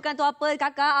 Betul tu, bukan tu apa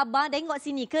kakak, abang tengok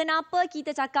sini. Kenapa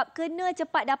kita cakap kena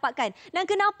cepat dapatkan? Dan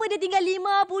kenapa dia tinggal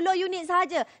 50 unit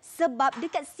sahaja? Sebab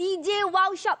dekat CJ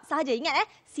Wow Shop sahaja. Ingat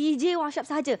CJ Wow Shop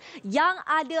sahaja yang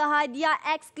ada hadiah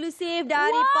eksklusif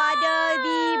daripada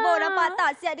Vivo. Nampak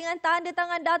tak? Siap dengan tanda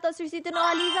tangan Datuk Sri Siti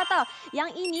Nurhaliza tau. Yang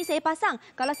ini saya pasang.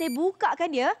 Kalau saya bukakan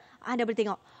dia, anda boleh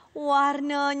tengok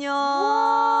warnanya.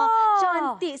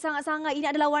 Cantik sangat-sangat.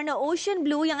 Ini adalah warna ocean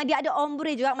blue yang dia ada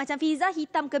ombre juga. Macam Fiza,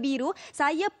 hitam ke biru.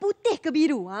 Saya putih ke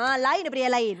biru. Lain daripada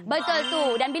yang lain. Betul tu.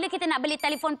 Dan bila kita nak beli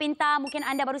telefon pintar, mungkin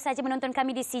anda baru saja menonton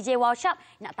kami di CJ Wow Shop.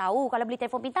 Nak tahu kalau beli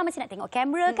telefon pintar mesti nak tengok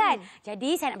kamera kan?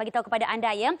 Jadi saya nak bagi tahu kepada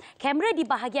anda ya. Kamera di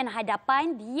bahagian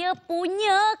hadapan dia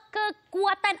punya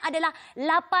kekuatan adalah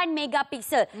 8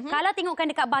 megapiksel. Kalau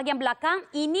tengokkan dekat bahagian belakang,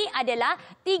 ini adalah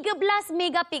 13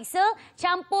 megapiksel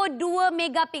campur 2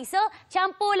 megapiksel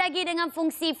campur lagi dengan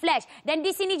fungsi flash. Dan di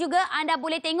sini juga anda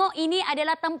boleh tengok ini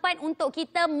adalah tempat untuk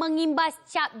kita mengimbas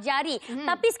cap jari.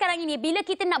 Tapi sekarang ini bila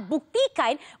kita nak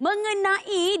buktikan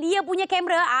mengenai dia punya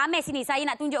kamera, Mes sini saya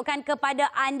nak tunjukkan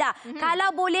kepada anda. Kalau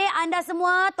boleh anda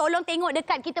semua tolong tengok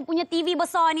dekat kita punya TV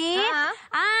besar ni.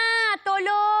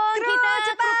 Tolong kru,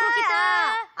 kita kru kita.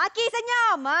 Aki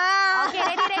senyum. Okey,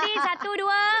 ready. 1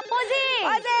 2 posing.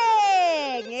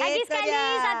 Lagi sekali.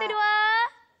 1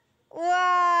 2.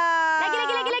 Wah.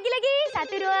 Lagi.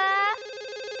 1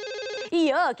 2.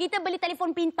 Iya, kita beli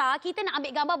telefon pintar, kita nak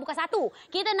ambil gambar bukan satu.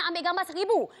 Kita nak ambil gambar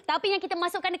 1000. Tapi yang kita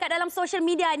masukkan dekat dalam social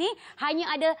media ni,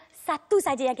 hanya ada satu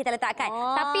saja yang kita letakkan.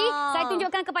 Tapi saya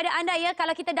tunjukkan kepada anda ya,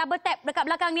 kalau kita double tap dekat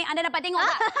belakang ni, anda dapat tengok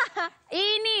tak?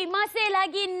 Ini masih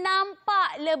lagi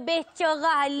nampak lebih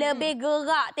cerah, lebih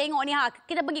gerak. Tengok ni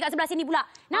kita pergi kat sebelah sini pula.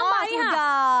 Nampak ni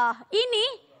Ini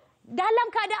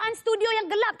dalam keadaan studio yang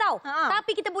gelap tau.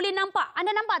 Tapi kita boleh nampak.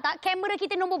 Anda nampak tak kamera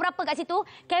kita nombor berapa kat situ?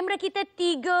 Kamera kita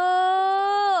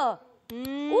 3.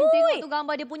 Tengok tu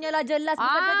gambar dia punya lah jelas.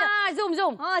 Bukan saja. Zoom.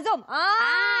 Zoom.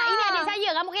 Ini adik saya,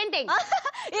 rambut kenting.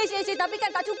 Tapi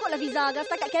kan tak cukup lah Fiza.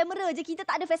 Setakat kamera je, kita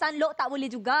tak ada face unlock, tak boleh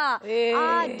juga.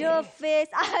 Ada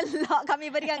face unlock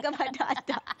kami berikan kepada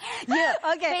anda.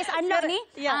 Face unlock ni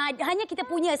hanya kita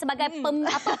punya sebagai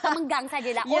pemegang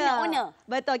sajalah. Owner.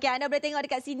 Betul. Anda boleh tengok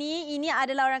dekat sini. Ini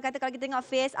adalah orang kata kalau kita tengok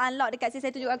face unlock dekat sini,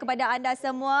 saya tunjukkan kepada anda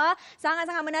semua.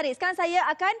 Sangat-sangat menarik. Sekarang saya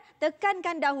akan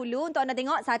tekankan dahulu untuk anda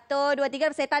tengok. 1, 2,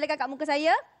 3. Saya talikan kat muka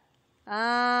saya.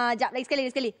 Jap, lagi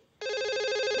sekali.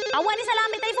 Awak ni salah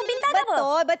ambil telefon pintar ke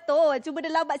apa? Betul. Cuma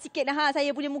dia lambat sikit dah.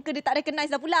 Saya punya muka dia tak recognize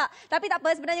dah pula. Tapi tak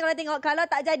apa, sebenarnya kalau tengok, kalau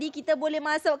tak jadi, kita boleh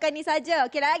masukkan ni saja.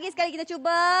 Okey, lagi sekali kita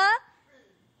cuba.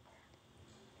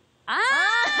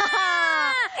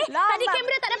 Tadi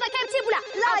kamera tak dapat capture pula.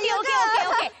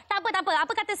 Okey. Tak apa.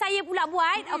 Apa kata saya pula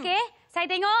buat? Okey, saya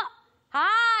tengok.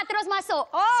 Terus masuk.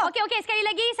 Okey, sekali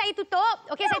lagi saya tutup.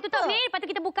 Okey, saya tutup ni. Lepas tu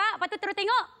kita buka. Lepas tu terus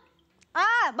tengok.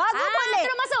 Bagus boleh.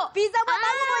 Terus masuk. Pizza buat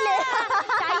bagus boleh.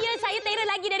 Saya terror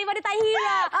lagi daripada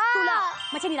Tahira. Itulah.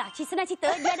 Macam ni lah. Senang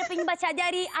cerita. Dia ada pengimbas cat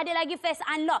jari. Ada lagi face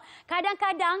unlock.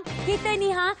 Kadang-kadang kita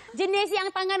ni jenis yang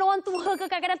tangan orang tua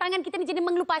ke kadang-kadang tangan kita ni jenis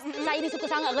mengelupas. Saya ni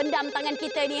suka sangat rendam tangan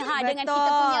kita ni dengan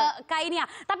kita punya kain ni.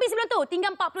 Tapi sebelum tu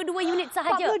tinggal 42 unit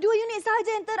sahaja. 42 unit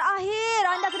sahaja yang terakhir.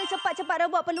 Anda kena cepat-cepat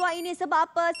rebut peluang ini sebab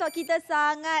apa? Stok kita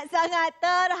sangat-sangat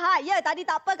terhad. Ya, tadi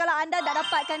tak apa kalau anda dah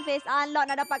dapatkan face unlock,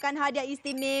 nak dapatkan hadiah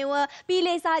istimewa.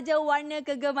 Pilih sahaja warna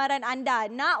kegemaran anda.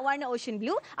 Nak warna ocean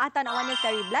blue atau nak warna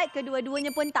starry black,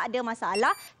 kedua-duanya pun tak ada masalah.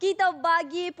 Kita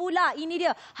bagi pula, ini dia,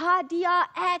 hadiah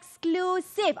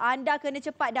eksklusif. Anda kena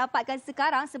cepat dapatkan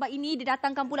sekarang sebab ini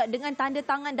didatangkan pula dengan tanda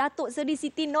tangan Datuk Seri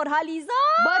Siti Nurhaliza.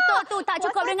 Betul tu, tak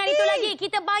cukup dengan itu lagi.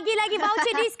 Kita bagi lagi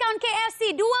voucher diskaun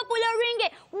KFC RM20.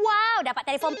 Wow, dapat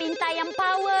telefon pintar yang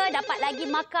power, dapat lagi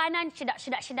makanan sedap.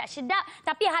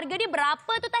 Tapi harga dia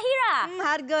berapa tu Tahira?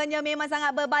 Harganya memang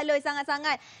sangat berbaloi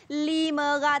sangat-sangat.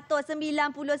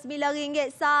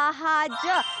 RM599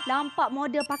 sahaja. Lampak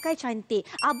model pakai cantik.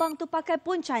 Abang tu pakai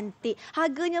pun cantik.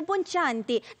 Harganya pun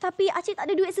cantik. Tapi Acik tak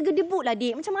ada duit segedebuk lah,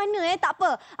 dik. Macam mana Tak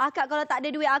apa. Akak kalau tak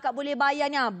ada duit, akak boleh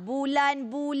bayarnya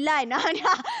bulan-bulan.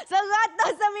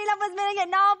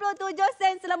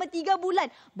 RM199.67 selama 3 bulan.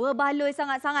 Berbaloi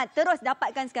sangat-sangat. Terus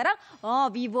dapatkan sekarang.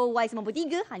 Vivo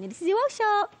Y93 hanya di CJ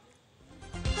Workshop.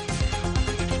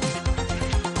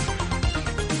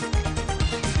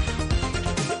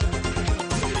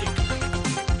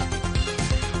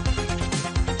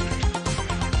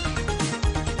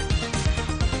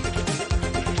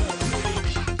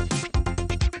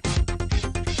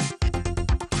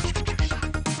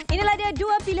 Inilah dia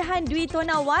dua pilihan duit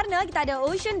tona warna. Kita ada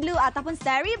ocean blue ataupun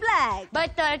starry black.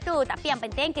 Betul tu. Tapi yang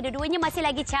penting kedua-duanya masih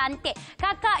lagi cantik.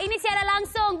 Kakak, ini siaran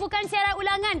langsung, bukan siaran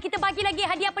ulangan. Kita bagi lagi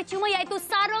hadiah percuma iaitu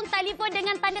sarung telefon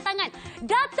dengan tanda tangan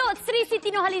Datuk Seri Siti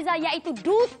Nurhaliza iaitu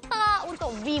duta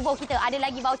untuk Vivo kita. Ada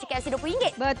lagi voucher KFC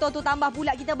RM20. Betul tu, tambah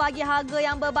pula kita bagi harga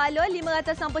yang berbaloi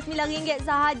RM569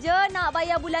 sahaja. Nak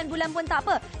bayar bulan-bulan pun tak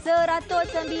apa.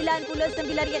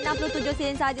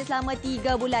 RM199.67 sahaja selama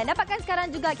 3 bulan. Dapatkan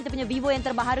sekarang juga kita punya Vivo yang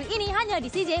terbaru ini hanya di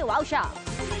CJ Workshop.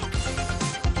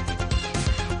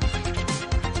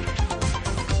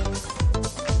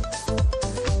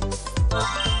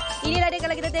 Inilah dia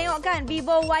kalau kita tengok kan,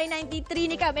 Vivo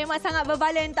Y93 ni kan memang sangat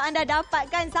berbaloi untuk anda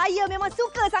dapatkan. Saya memang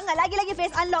suka sangat. Lagi-lagi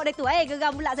face unlock dia tu.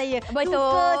 Geram pula saya. Betul.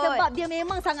 Suka sebab dia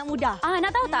memang sangat mudah.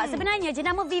 Nak tahu tak, sebenarnya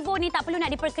jenama Vivo ni tak perlu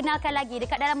nak diperkenalkan lagi.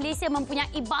 Dekat dalam Malaysia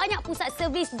mempunyai banyak pusat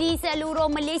servis di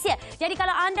seluruh Malaysia. Jadi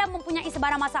kalau anda mempunyai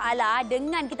sebarang masalah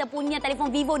dengan kita punya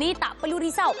telefon Vivo ni, tak perlu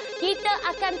risau.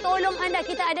 Kita akan tolong anda.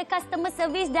 Kita ada customer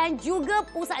service dan juga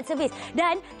pusat servis.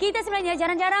 Dan kita sebenarnya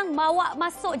jarang-jarang bawa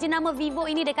masuk jenama Vivo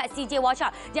ini dekat CJ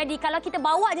Workshop. Jadi kalau kita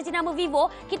bawa je jenama Vivo,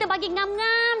 kita bagi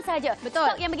ngam-ngam saja. Betul.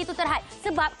 Stok yang begitu terhad.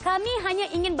 Sebab kami hanya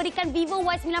ingin berikan Vivo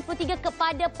Y93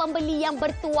 kepada pembeli yang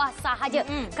bertuah sahaja.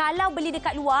 Kalau beli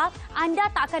dekat luar, anda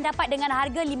tak akan dapat dengan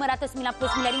harga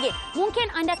RM599.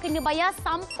 Mungkin anda kena bayar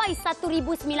sampai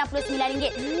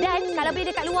RM1,099. Dan kalau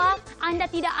beli dekat luar, anda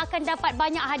tidak akan dapat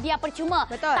banyak hadiah percuma.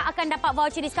 Betul. Tak akan dapat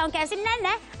voucher diskaun KFC.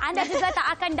 Anda juga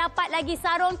tak akan dapat lagi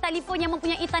sarung telefon yang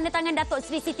mempunyai tanda tangan Datuk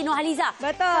Seri Siti Nurhaliza.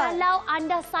 Betul. Kalau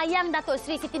anda sayang Datuk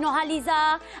Seri Siti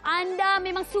Nurhaliza, anda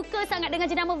memang suka sangat dengan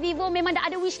jenama Vivo, memang dah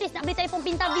ada wishlist nak beli telefon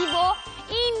pintar Vivo,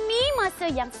 ini masa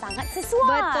yang sangat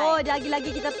sesuai. Betul.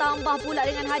 Lagi-lagi kita tambah pula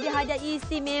dengan hadiah-hadiah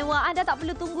istimewa. Anda tak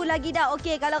perlu tunggu lagi dah.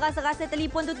 Okey, kalau rasa-rasa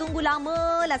telefon tu tunggu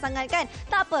lama lah sangat kan?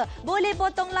 Tak apa. Boleh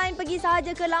potong line, pergi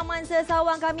sahaja ke laman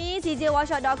sesawang kami,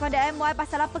 cjworkshop.com.my.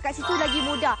 Pasal apa kat situ lagi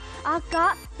mudah.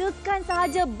 Akak, tekan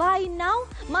sahaja buy now.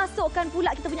 Masukkan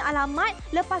pula kita punya alamat.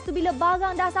 Lepas tu bila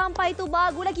barang dah sampai tu,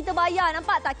 barulah kita bayar.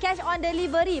 Nampak tak? Cash on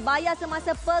delivery. Bayar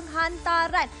semasa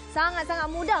penghantaran.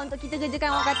 Sangat-sangat mudah untuk kita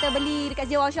kerjakan, orang kata beli dekat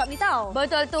CJ Workshop ni tau.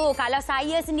 Betul tu. Kalau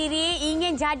saya sendiri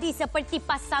ingin jadi seperti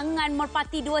pasangan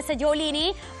merpati dua sejoli ni,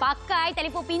 pakai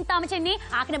telefon pintar macam ni,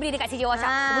 kena beli dekat CJ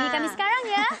Workshop. Hubungi kami sekarang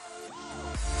ya.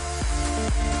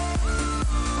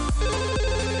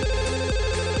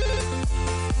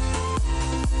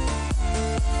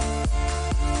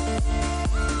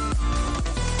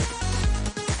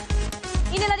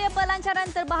 Inilah dia pelancaran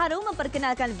terbaru terbaru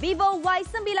memperkenalkan Vivo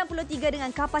Y93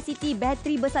 dengan kapasiti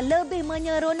bateri besar lebih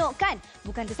menyeronokkan.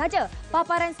 Bukan itu saja,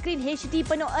 paparan skrin HD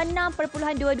penuh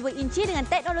 6.22 inci dengan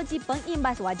teknologi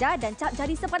pengimbas wajah dan cap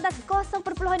jari sepantas 0.2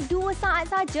 saat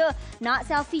saja. Nak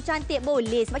selfie cantik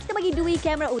boleh sebab kita bagi dua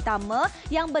kamera utama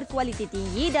yang berkualiti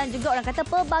tinggi dan juga orang kata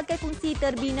pelbagai fungsi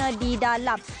terbina di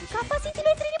dalam. Kapasiti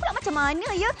bateri ni pula macam mana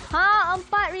ya?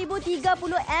 4030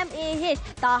 mAh.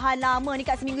 Tahan lama ni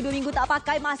kat seminggu 2 minggu tak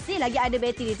pakai masih lagi ada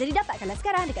bateri. Jadi dapatkanlah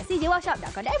sekarang dekat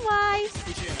cjworkshop.com.my.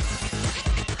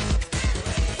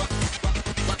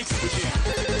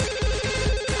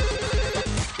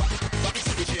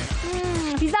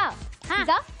 Fiza.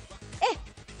 Fiza?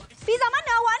 Fiza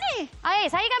mana awak ni?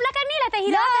 Saya kat belakang ni lah Teh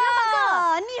Hira. Tak nampak ke?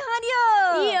 Ni dia.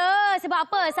 Ya, sebab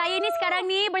apa? Saya ni sekarang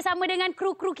ni bersama dengan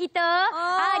kru-kru kita.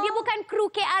 Dia bukan kru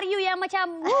KRU yang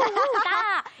macam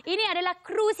tak. Ini adalah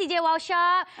kru CJ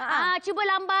Workshop. Cuba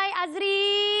lambai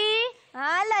Azri.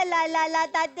 Alah,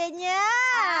 tatanya.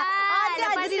 Ada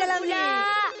Azri dalam ni.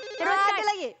 Teruskan. Ada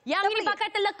lagi. Yang ini pakai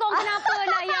telekong kenapa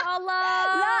lah ya Allah.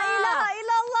 La ilaha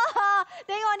illallah.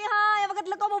 Tengok ni yang pakai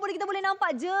telekong pun kita boleh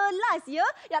nampak jelas ya.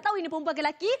 Tak tahu ini perempuan ke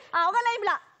lelaki. Orang lain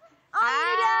pula.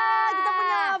 Ini dia. Kita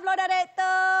punya floor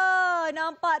director.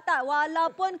 Nampak tak?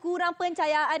 Walaupun kurang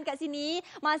pencahayaan kat sini,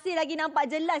 masih lagi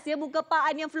nampak jelas ya muka Pak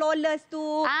An yang flawless tu.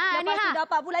 Lepas tu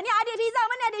dapat pula. Ni adik Fiza.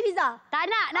 Mana adik Fiza? Tak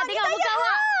nak tengok muka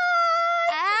awak.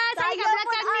 Saya kat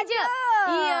belakang ni je.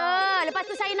 Ya, lepas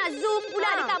tu saya nak zoom pula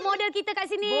dekat model kita kat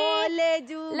sini. Boleh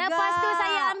juga. Lepas tu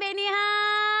saya ambil ni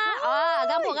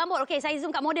gambar. Okey, saya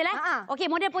zoom kat model Okey,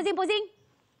 model posing.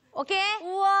 Okey.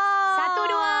 Wow.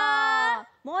 1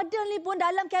 2. Model ni pun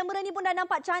dalam kamera ni pun dah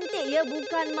nampak cantik ya.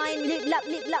 Bukan main lip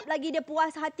lap lagi. Dia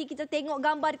puas hati kita tengok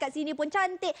gambar dekat sini pun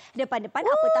cantik. Depan-depan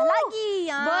apatah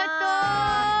lagi.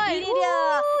 Betul. Ini dia.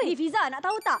 Ni Fiza, nak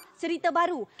tahu tak cerita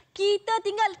baru? Kita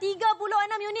tinggal 36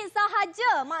 unit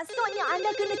sahaja. Maksudnya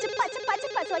anda kena cepat.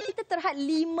 Sebab kita terhad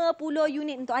 50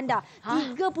 unit untuk anda.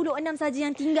 36 saja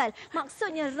yang tinggal.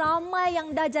 Maksudnya ramai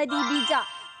yang dah jadi bijak.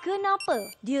 Kenapa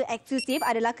dia eksklusif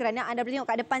adalah kerana anda boleh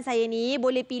tengok kat depan saya ni.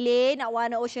 Boleh pilih nak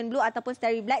warna ocean blue ataupun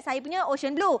starry black. Saya punya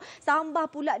ocean blue. Tambah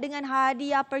pula dengan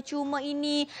hadiah percuma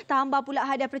ini. Tambah pula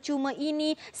hadiah percuma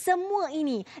ini. Semua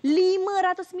ini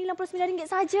RM599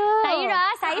 saja. Tahira,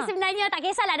 saya sebenarnya tak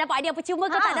kisahlah dapat hadiah percuma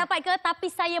ke tak dapat ke. Tapi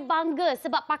saya bangga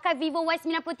sebab pakai Vivo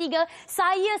Y93.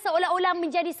 Saya seolah-olah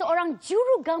menjadi seorang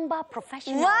jurugambar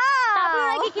profesional. Tak perlu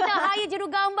lagi kita hire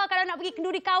jurugambar kalau nak pergi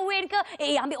kenduri kahwin ke.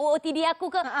 Ambil OOTD aku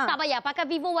ke. Tak payah, pakai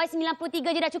Vivo Y93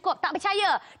 je dah cukup. Tak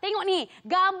percaya? Tengok ni,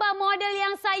 gambar model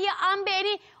yang saya ambil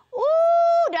ni.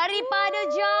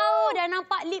 Daripada jauh dah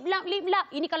nampak lip lap.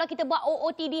 Ini kalau kita buat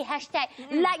OOTD hashtag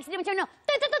likes dia macam mana?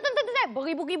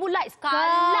 Beribu-ribu likes.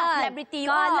 Kalah selebriti.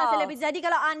 Jadi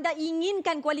kalau anda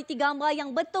inginkan kualiti gambar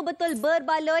yang betul-betul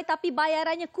berbaloi tapi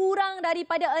bayarannya kurang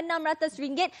daripada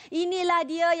RM600, inilah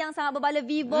dia yang sangat berbaloi,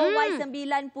 Vivo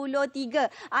Y93.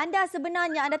 Anda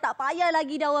sebenarnya tak payah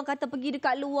lagi dah orang kata pergi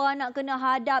dekat luar nak kena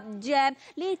hadap jam.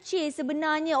 Leceh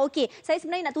sebenarnya. Okey, saya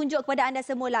sebenarnya nak tunjuk kepada anda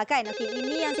semula kan. Okey,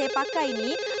 ini yang saya pakai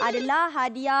ni adalah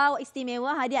hadiah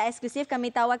istimewa, hadiah eksklusif kami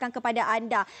tawarkan kepada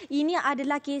anda. Ini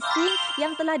adalah casing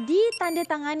yang telah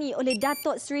ditandatangani oleh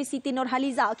Datuk Seri Siti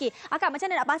Nurhaliza. Okey, akak macam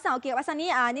mana nak pasang? Okey, pasang ni,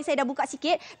 ni saya dah buka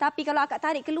sikit. Tapi kalau akak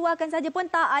tarik keluarkan saja pun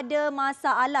tak ada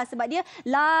masalah sebab dia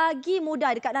lagi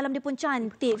mudah. Dekat dalam dia pun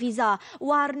cantik, Fiza.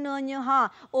 Warnanya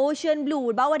ocean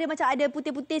blue. Bawah dia macam ada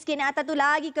putih-putih sikit. Naik atas tu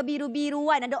lagi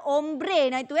kebiru-biruan. Ada ombre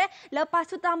itu Lepas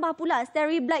tu tambah pula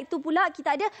starry black tu pula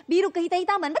kita ada biru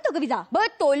kehitam-hitaman. Betul ke Fiza?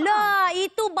 Betul lah.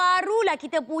 Itu barulah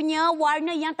kita punya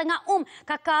warna yang tengah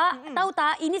Kakak, tahu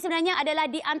tak? Ini sebenarnya adalah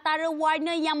di antara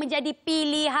warna yang menjadi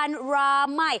pilihan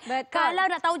ramai. Betul. Kalau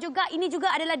nak tahu juga, ini juga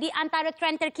adalah di antara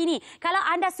trend terkini. Kalau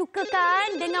anda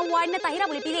sukakan dengan warna Tahira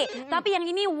boleh pilih. Tapi yang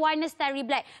ini warna starry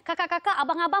black. Kakak-kakak,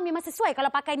 abang-abang memang sesuai kalau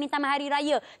pakai ni time hari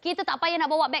raya. Kita tak payah nak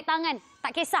bawa beg tangan.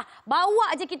 Tak kisah.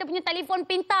 Bawa aja kita punya telefon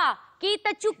pintar.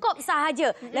 Kita cukup sahaja.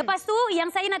 Lepas tu,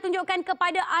 yang saya nak tunjukkan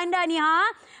kepada anda ni,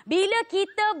 bila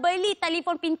kita beli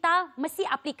telefon pintar, mesti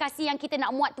aplikasi yang kita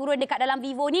nak muat turun dekat dalam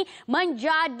Vivo ni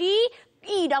menjadi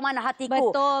idaman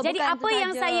hatiku. Betul. Jadi apa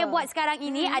yang saya buat sekarang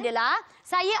ini adalah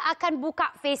saya akan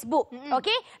buka Facebook.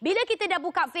 Okey? Bila kita dah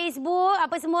buka Facebook,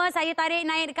 apa semua, saya tarik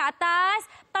naik dekat atas.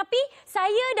 Tapi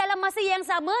saya dalam masa yang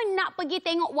sama nak pergi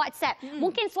tengok WhatsApp.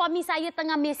 Mungkin suami saya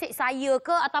tengah mesej saya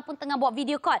ke ataupun tengah buat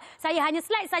video call. Saya hanya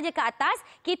slide saja ke atas.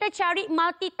 Kita cari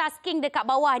multitasking dekat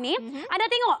bawah ni. Anda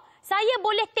tengok, saya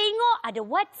boleh tengok ada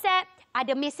WhatsApp,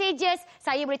 ada messages,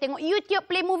 saya boleh tengok YouTube,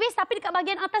 play movies, tapi dekat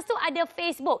bahagian atas tu ada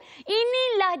Facebook.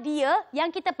 Inilah dia yang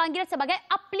kita panggil sebagai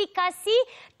aplikasi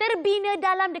terbina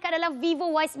dekat dalam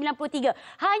Vivo Y93.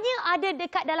 Hanya ada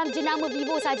dekat dalam jenama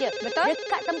Vivo saja. Betul.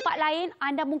 Dekat tempat lain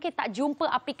anda mungkin tak jumpa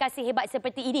aplikasi hebat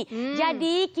seperti ini.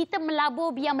 Jadi kita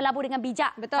melabur biar melabur dengan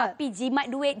bijak. Betul. Tapi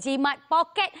jimat duit, jimat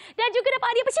poket dan juga dapat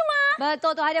hadiah percuma.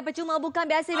 Betul tu, hadiah percuma bukan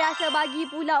biasa-biasa. Bagi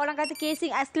pula orang kata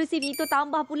casing eksklusif itu,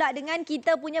 tambah pula dengan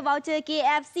kita punya voucher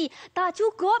KFC. Tak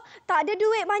cukup, tak ada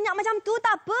duit banyak macam tu,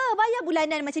 tak apa. Bayar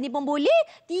bulanan macam ni pun boleh.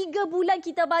 3 bulan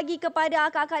kita bagi kepada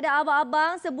akak-akak dan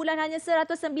abang-abang. Sebulan hanya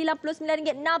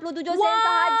RM199.67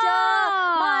 sahaja.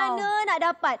 Mana nak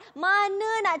dapat? Mana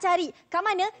nak cari? Kat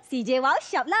mana? CJ Wow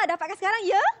Shop lah. Dapatkan sekarang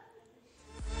ya.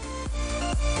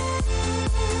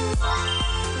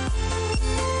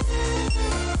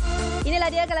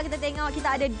 Inilah dia, kalau kita tengok, kita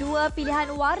ada 2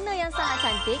 pilihan warna yang sangat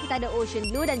cantik. Kita ada Ocean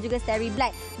Blue dan juga Starry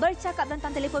Black. Bercakap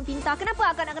tentang telefon pintar,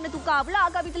 kenapa akak nak kena tukar pula?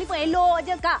 Akak beli telefon elok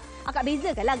je kak. Akak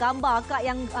bezakanlah gambar akak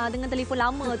yang dengan telefon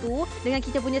lama tu dengan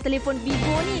kita punya telefon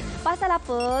Vivo ni. Pasal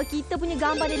apa? Kita punya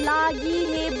gambar dia lagi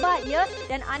hebat ya.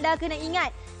 Dan anda kena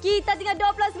ingat, kita tinggal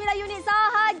 29 unit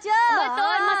sahaja.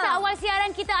 Betul, masa awal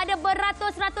siaran kita ada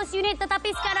beratus-ratus unit, tetapi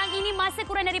sekarang ini masa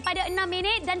kurang daripada 6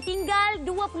 minit dan tinggal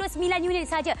 29 unit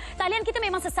saja. Talian kita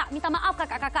memang sesak, minta maaf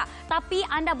kakak-kakak. Tapi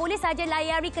anda boleh saja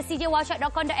layari ke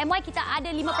cjwowshop.com.my. Kita ada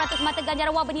 5% mata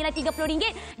ganjaran bernilai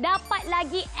RM30. Dapat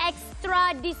lagi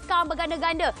ekstra diskaun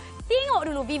berganda-ganda. Tengok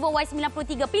dulu Vivo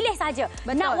Y93. Pilih saja.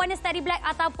 Betul. Nak warna Starry Black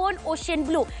ataupun Ocean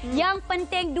Blue. Yang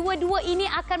penting dua-dua ini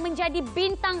akan menjadi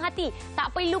bintang hati.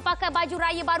 Tak perlu pakai baju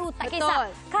raya baru. Tak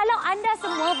kisah. Kalau anda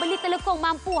semua beli telekong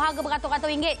mampu harga beratus-ratus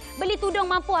ringgit. Beli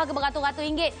tudung mampu harga beratus-ratus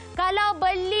ringgit. Kalau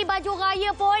beli baju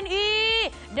raya pun,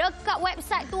 dekat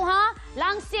website tu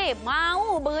langsir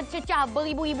mau bercecah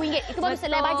beribu-ribu ringgit. Itu baru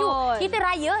selai baju. Kita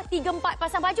raya 3-4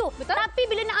 pasang baju. Betul. Tapi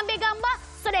bila nak ambil gambar,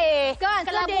 sedih. Kan,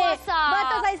 kelabuasa.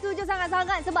 Betul, saya setuju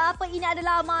sangat-sangat. Sebab apa? Ini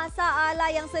adalah masalah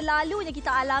yang selalunya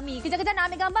kita alami. Kejap-kejap nak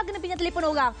ambil gambar, kena pinjam telefon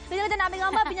orang. Kejap-kejap nak ambil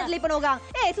gambar, pinjam telefon orang.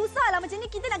 Susahlah macam ni.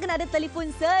 Kita nak kena ada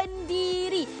telefon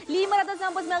sendiri.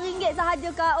 RM599 sahaja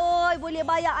kak. Oi, boleh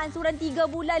bayar ansuran 3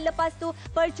 bulan. Lepas tu,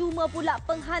 percuma pula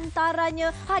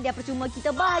penghantarannya. Hadiah percuma kita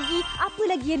bagi. Apa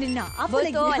lagi yang dia nak? Apa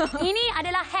betul. lagi? Ini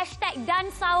adalah hashtag dan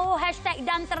sahur, hashtag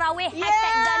dan terawih,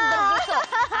 hashtag dan berbuka.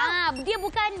 Dia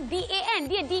bukan DAN,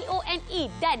 dia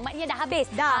DONE. Dan maknanya dah habis.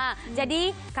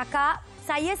 Jadi kakak,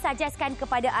 saya suggestkan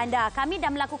kepada anda, kami dah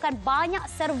melakukan banyak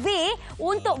survey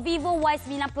untuk Vivo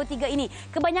Y93 ini.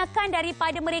 Kebanyakan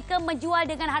daripada mereka menjual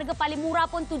dengan harga paling murah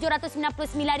pun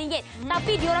RM799.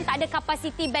 Tapi diorang tak ada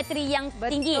kapasiti bateri yang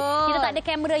tinggi. Kita tak ada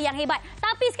kamera yang hebat.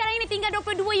 Tapi sekarang ini tinggal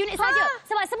 22 unit saja.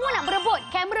 Sebab semua nak berebut.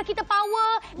 Kamera kita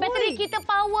power, bateri kita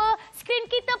power, skrin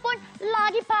kita pun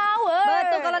lagi power.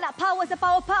 Betul, kalau nak power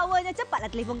sepower-powernya,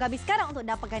 cepatlah telefon kami sekarang untuk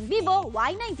dapatkan Vivo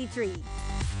Y93.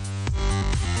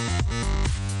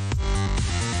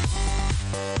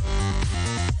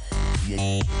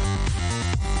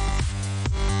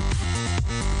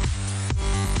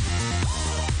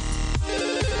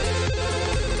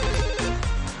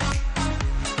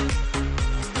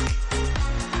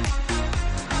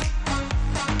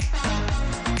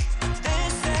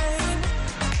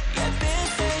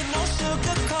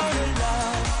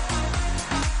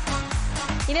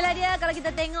 Inilah dia, kalau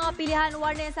kita tengok pilihan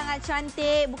warna yang sangat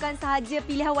cantik. Bukan sahaja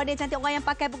pilihan warna yang cantik, orang yang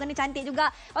pakai pun kena cantik juga.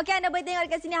 Okey, anda boleh tengok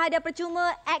dekat sini hadiah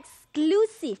percuma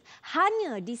eksklusif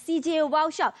hanya di CJ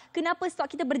Wow Shop. Kenapa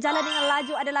stok kita berjalan dengan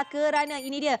laju adalah kerana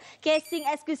ini dia, casing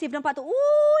eksklusif. Nampak tu,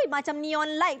 macam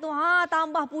neon light tu.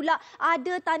 Tambah pula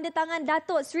ada tanda tangan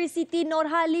Datuk Sri Siti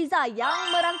Nurhaliza yang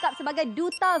merangkap sebagai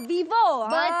duta Vivo.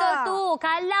 Betul tu.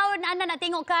 Kalau anda nak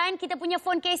tengok kan, kita punya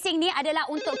phone casing ni adalah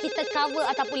untuk kita cover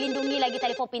ataupun lindungi lagi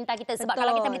telefon pintar kita. Sebab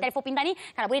kalau kita beli telefon pintar ni,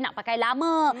 kalau boleh nak pakai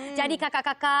lama. Jadi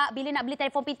kakak-kakak, bila nak beli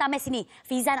telefon pintar, mari sini.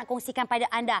 Fiza nak kongsikan pada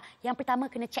anda. Yang pertama,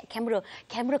 kena check kamera.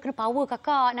 Kamera kena power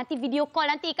kakak. Nanti video call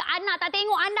nanti ke anak tak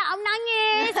tengok, anak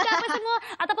menangis ke apa semua.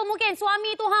 Ataupun mungkin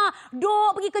suami tu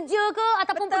duk pergi kerja ke,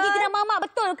 ataupun pergi kedai mamak,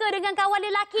 betul ke dengan kawan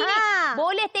lelaki ni.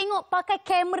 Boleh tengok pakai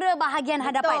kamera bahagian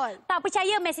hadapan. Tak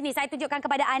percaya, mari sini saya tunjukkan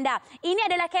kepada anda. Ini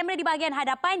adalah kamera di bahagian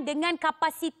hadapan dengan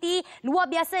kapasiti luar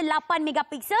biasa 8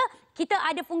 megapiksel. Kita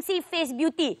ada fungsi face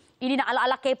beauty. Ini nak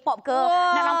ala-ala K-pop ke?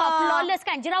 Nak nampak flawless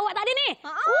kan? Jerawat tak ada ni.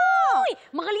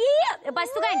 Merlihat. Lepas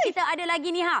tu kan kita ada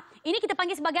lagi ni Ini kita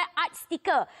panggil sebagai art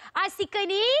sticker. Art sticker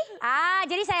ni,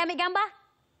 jadi saya ambil gambar.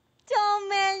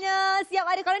 Comelnya. Siap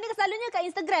ada. Kalau ni selalunya kat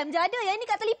Instagram je ada. Yang ni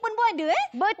kat telefon pun ada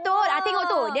Betul. Wah. Tengok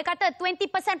tu. Dia kata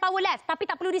 20% power left. Tapi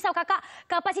tak perlu risau kakak.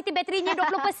 Kapasiti baterinya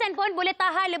 20% pun boleh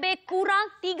tahan lebih kurang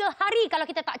 3 hari kalau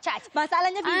kita tak charge.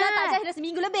 Masalahnya Fiza tak charge dah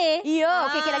seminggu lebih. Ya.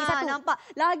 Okey, lagi satu. Nampak.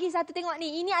 Lagi satu tengok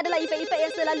ni. Ini adalah efek-efek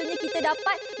yang selalunya kita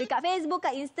dapat dekat Facebook,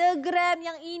 kat Instagram.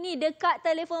 Yang ini dekat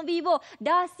telefon Vivo.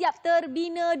 Dah siap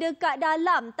terbina dekat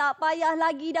dalam. Tak payah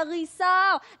lagi dah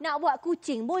risau. Nak buat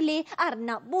kucing boleh.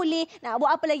 Arnab boleh. Nak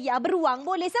buat apa lagi? Beruang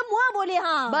boleh. Semua boleh.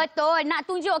 Betul. Nak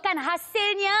tunjukkan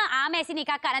hasilnya. Mari sini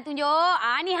kakak nak tunjuk.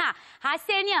 Ni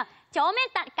hasilnya. Comel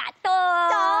tak Kak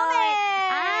Toy? Comel.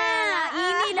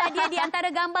 Inilah dia di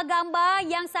antara gambar-gambar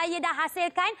yang saya dah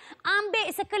hasilkan. Ambil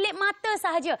sekelip mata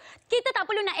sahaja. Kita tak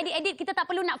perlu nak edit-edit, kita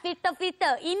tak perlu nak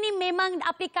filter-filter. Ini memang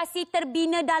aplikasi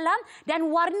terbina dalam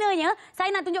dan warnanya, saya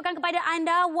nak tunjukkan kepada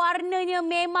anda, warnanya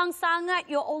memang sangat,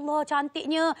 ya Allah,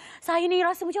 cantiknya. Saya ni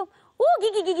rasa macam,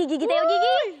 gigi. Tengok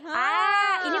gigi.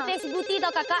 Ini face beauty tau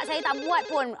kakak. Saya tak buat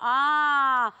pun.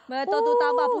 Betul tu,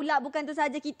 tambah pula. Bukan tu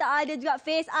saja, kita ada juga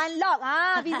face unlock.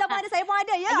 Fiza pun ada, saya pun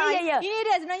ada. Ya. Ini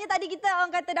dia. Sebenarnya tadi kita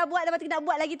orang kata dah buat. Lepas tu kita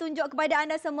buat lagi tunjuk kepada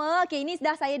anda semua. Okey, ini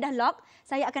saya dah lock.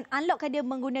 Saya akan unlockkan dia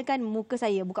menggunakan muka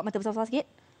saya. Buka mata besar-besar sikit.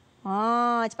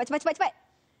 Cepat.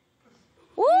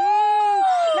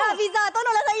 Nah, Fiza,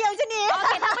 tolonglah saya macam ni.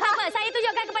 Okey, tak apa. Saya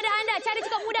tunjukkan kepada anda. Cara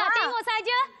cukup mudah. Tengok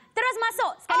saja. Terus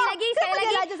masuk. Sekali lagi.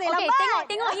 Okey,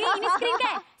 tengok. Ini skrin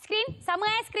kan? Skrin. Sama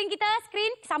skrin kita.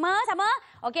 Skrin. Sama.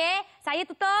 Okey, saya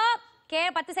tutup.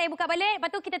 Okey, lepas tu saya buka balik.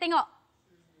 Lepas tu kita tengok.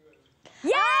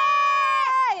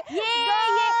 Yeay!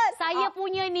 Saya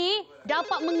punya ni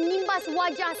dapat mengimbas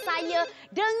wajah saya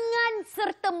dengan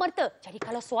serta-merta. Jadi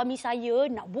kalau suami saya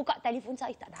nak buka telefon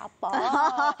saya, tak dapat.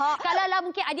 Kalau lah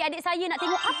mungkin adik-adik saya nak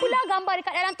tengok apalah gambar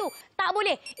dekat dalam tu, tak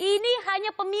boleh. Ini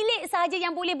hanya pemilik sahaja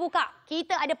yang boleh buka.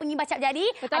 Kita ada pengimbas cap jari,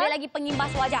 ada lagi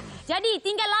pengimbas wajah. Jadi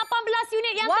tinggal 18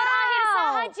 unit yang terakhir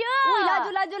sahaja.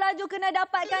 Laju kena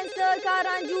dapatkan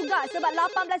sekarang juga. Sebab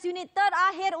 18 unit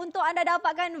terakhir untuk anda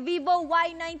dapatkan Vivo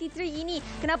Y93 ini.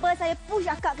 Kenapa saya push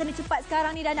akak kena cepat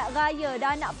sekarang ni? Dah nak raya,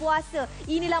 dah nak puasa.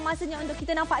 Inilah masanya untuk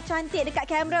kita nampak cantik dekat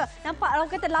kamera. Nampak orang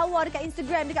kata lawa dekat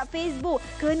Instagram, dekat Facebook.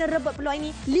 Kena rebut peluang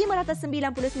ini.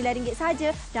 RM599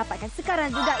 saja. Dapatkan sekarang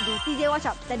juga di CJ Watch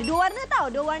Shop. Kita ada 2 warna tau.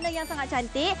 2 warna yang sangat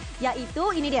cantik. Iaitu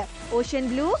ini dia. Ocean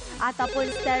Blue ataupun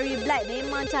Starry Black.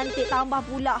 Memang cantik. Tambah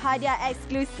pula hadiah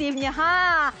eksklusifnya.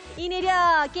 Ini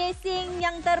dia. Casing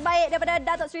yang terbaik daripada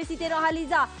Datuk Seri Siti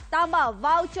Nurhaliza. Tambah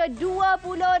voucher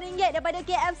RM20 daripada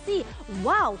KFC.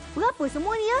 Wow. Berapa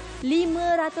semua ni ya?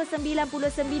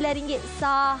 RM599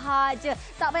 sahaja.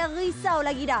 Tak payah risau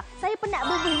lagi dah. Saya penat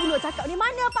berbulu mulut cakap ni.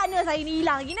 Mana partner saya ni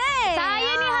hilang lagi ni?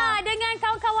 Saya ni dengan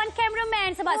kawan-kawan cameraman.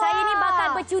 Sebab saya ni bakal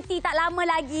bercuti tak lama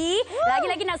lagi.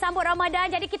 Lagi-lagi nak sambut Ramadan.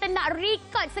 Jadi kita nak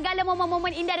record segala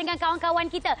momen-momen indah dengan kawan-kawan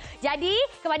kita. Jadi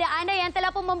kepada anda yang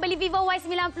telah pun membeli Vivo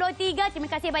Y93, terima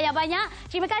kasih banyak-banyak.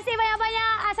 Terima kasih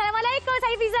banyak-banyak. Assalamualaikum.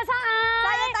 Saya Fiza Saad.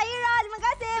 Saya Tahira. Terima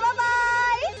kasih.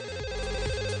 Bye-bye.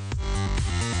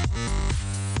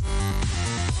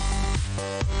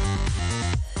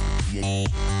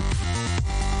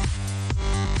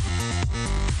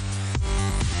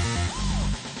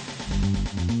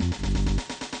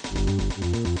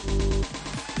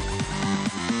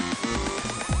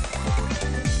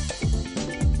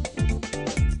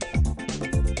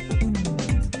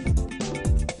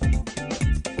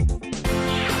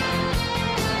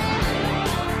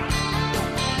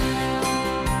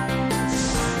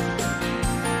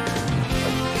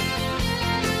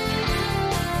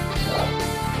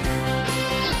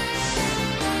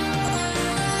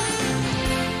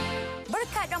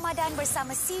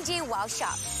 Bersama CJ Wow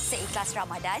Shop. Seikhlas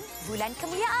Ramadan, bulan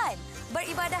kemuliaan.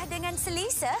 Beribadah dengan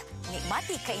selesa,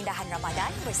 nikmati keindahan Ramadan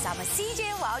bersama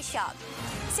CJ Wow Shop.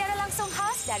 Secara langsung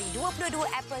khas dari 22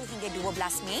 April hingga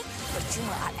 12 Mei,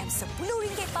 percuma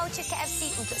RM10 voucher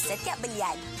KFC untuk setiap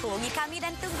belian. Hubungi kami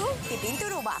dan tunggu di pintu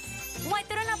rumah. Muat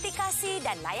turun aplikasi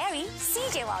dan layari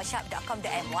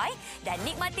cjwowshop.com.my dan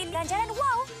nikmati ganjaran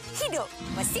wow. Hidup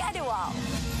mesti ada wow.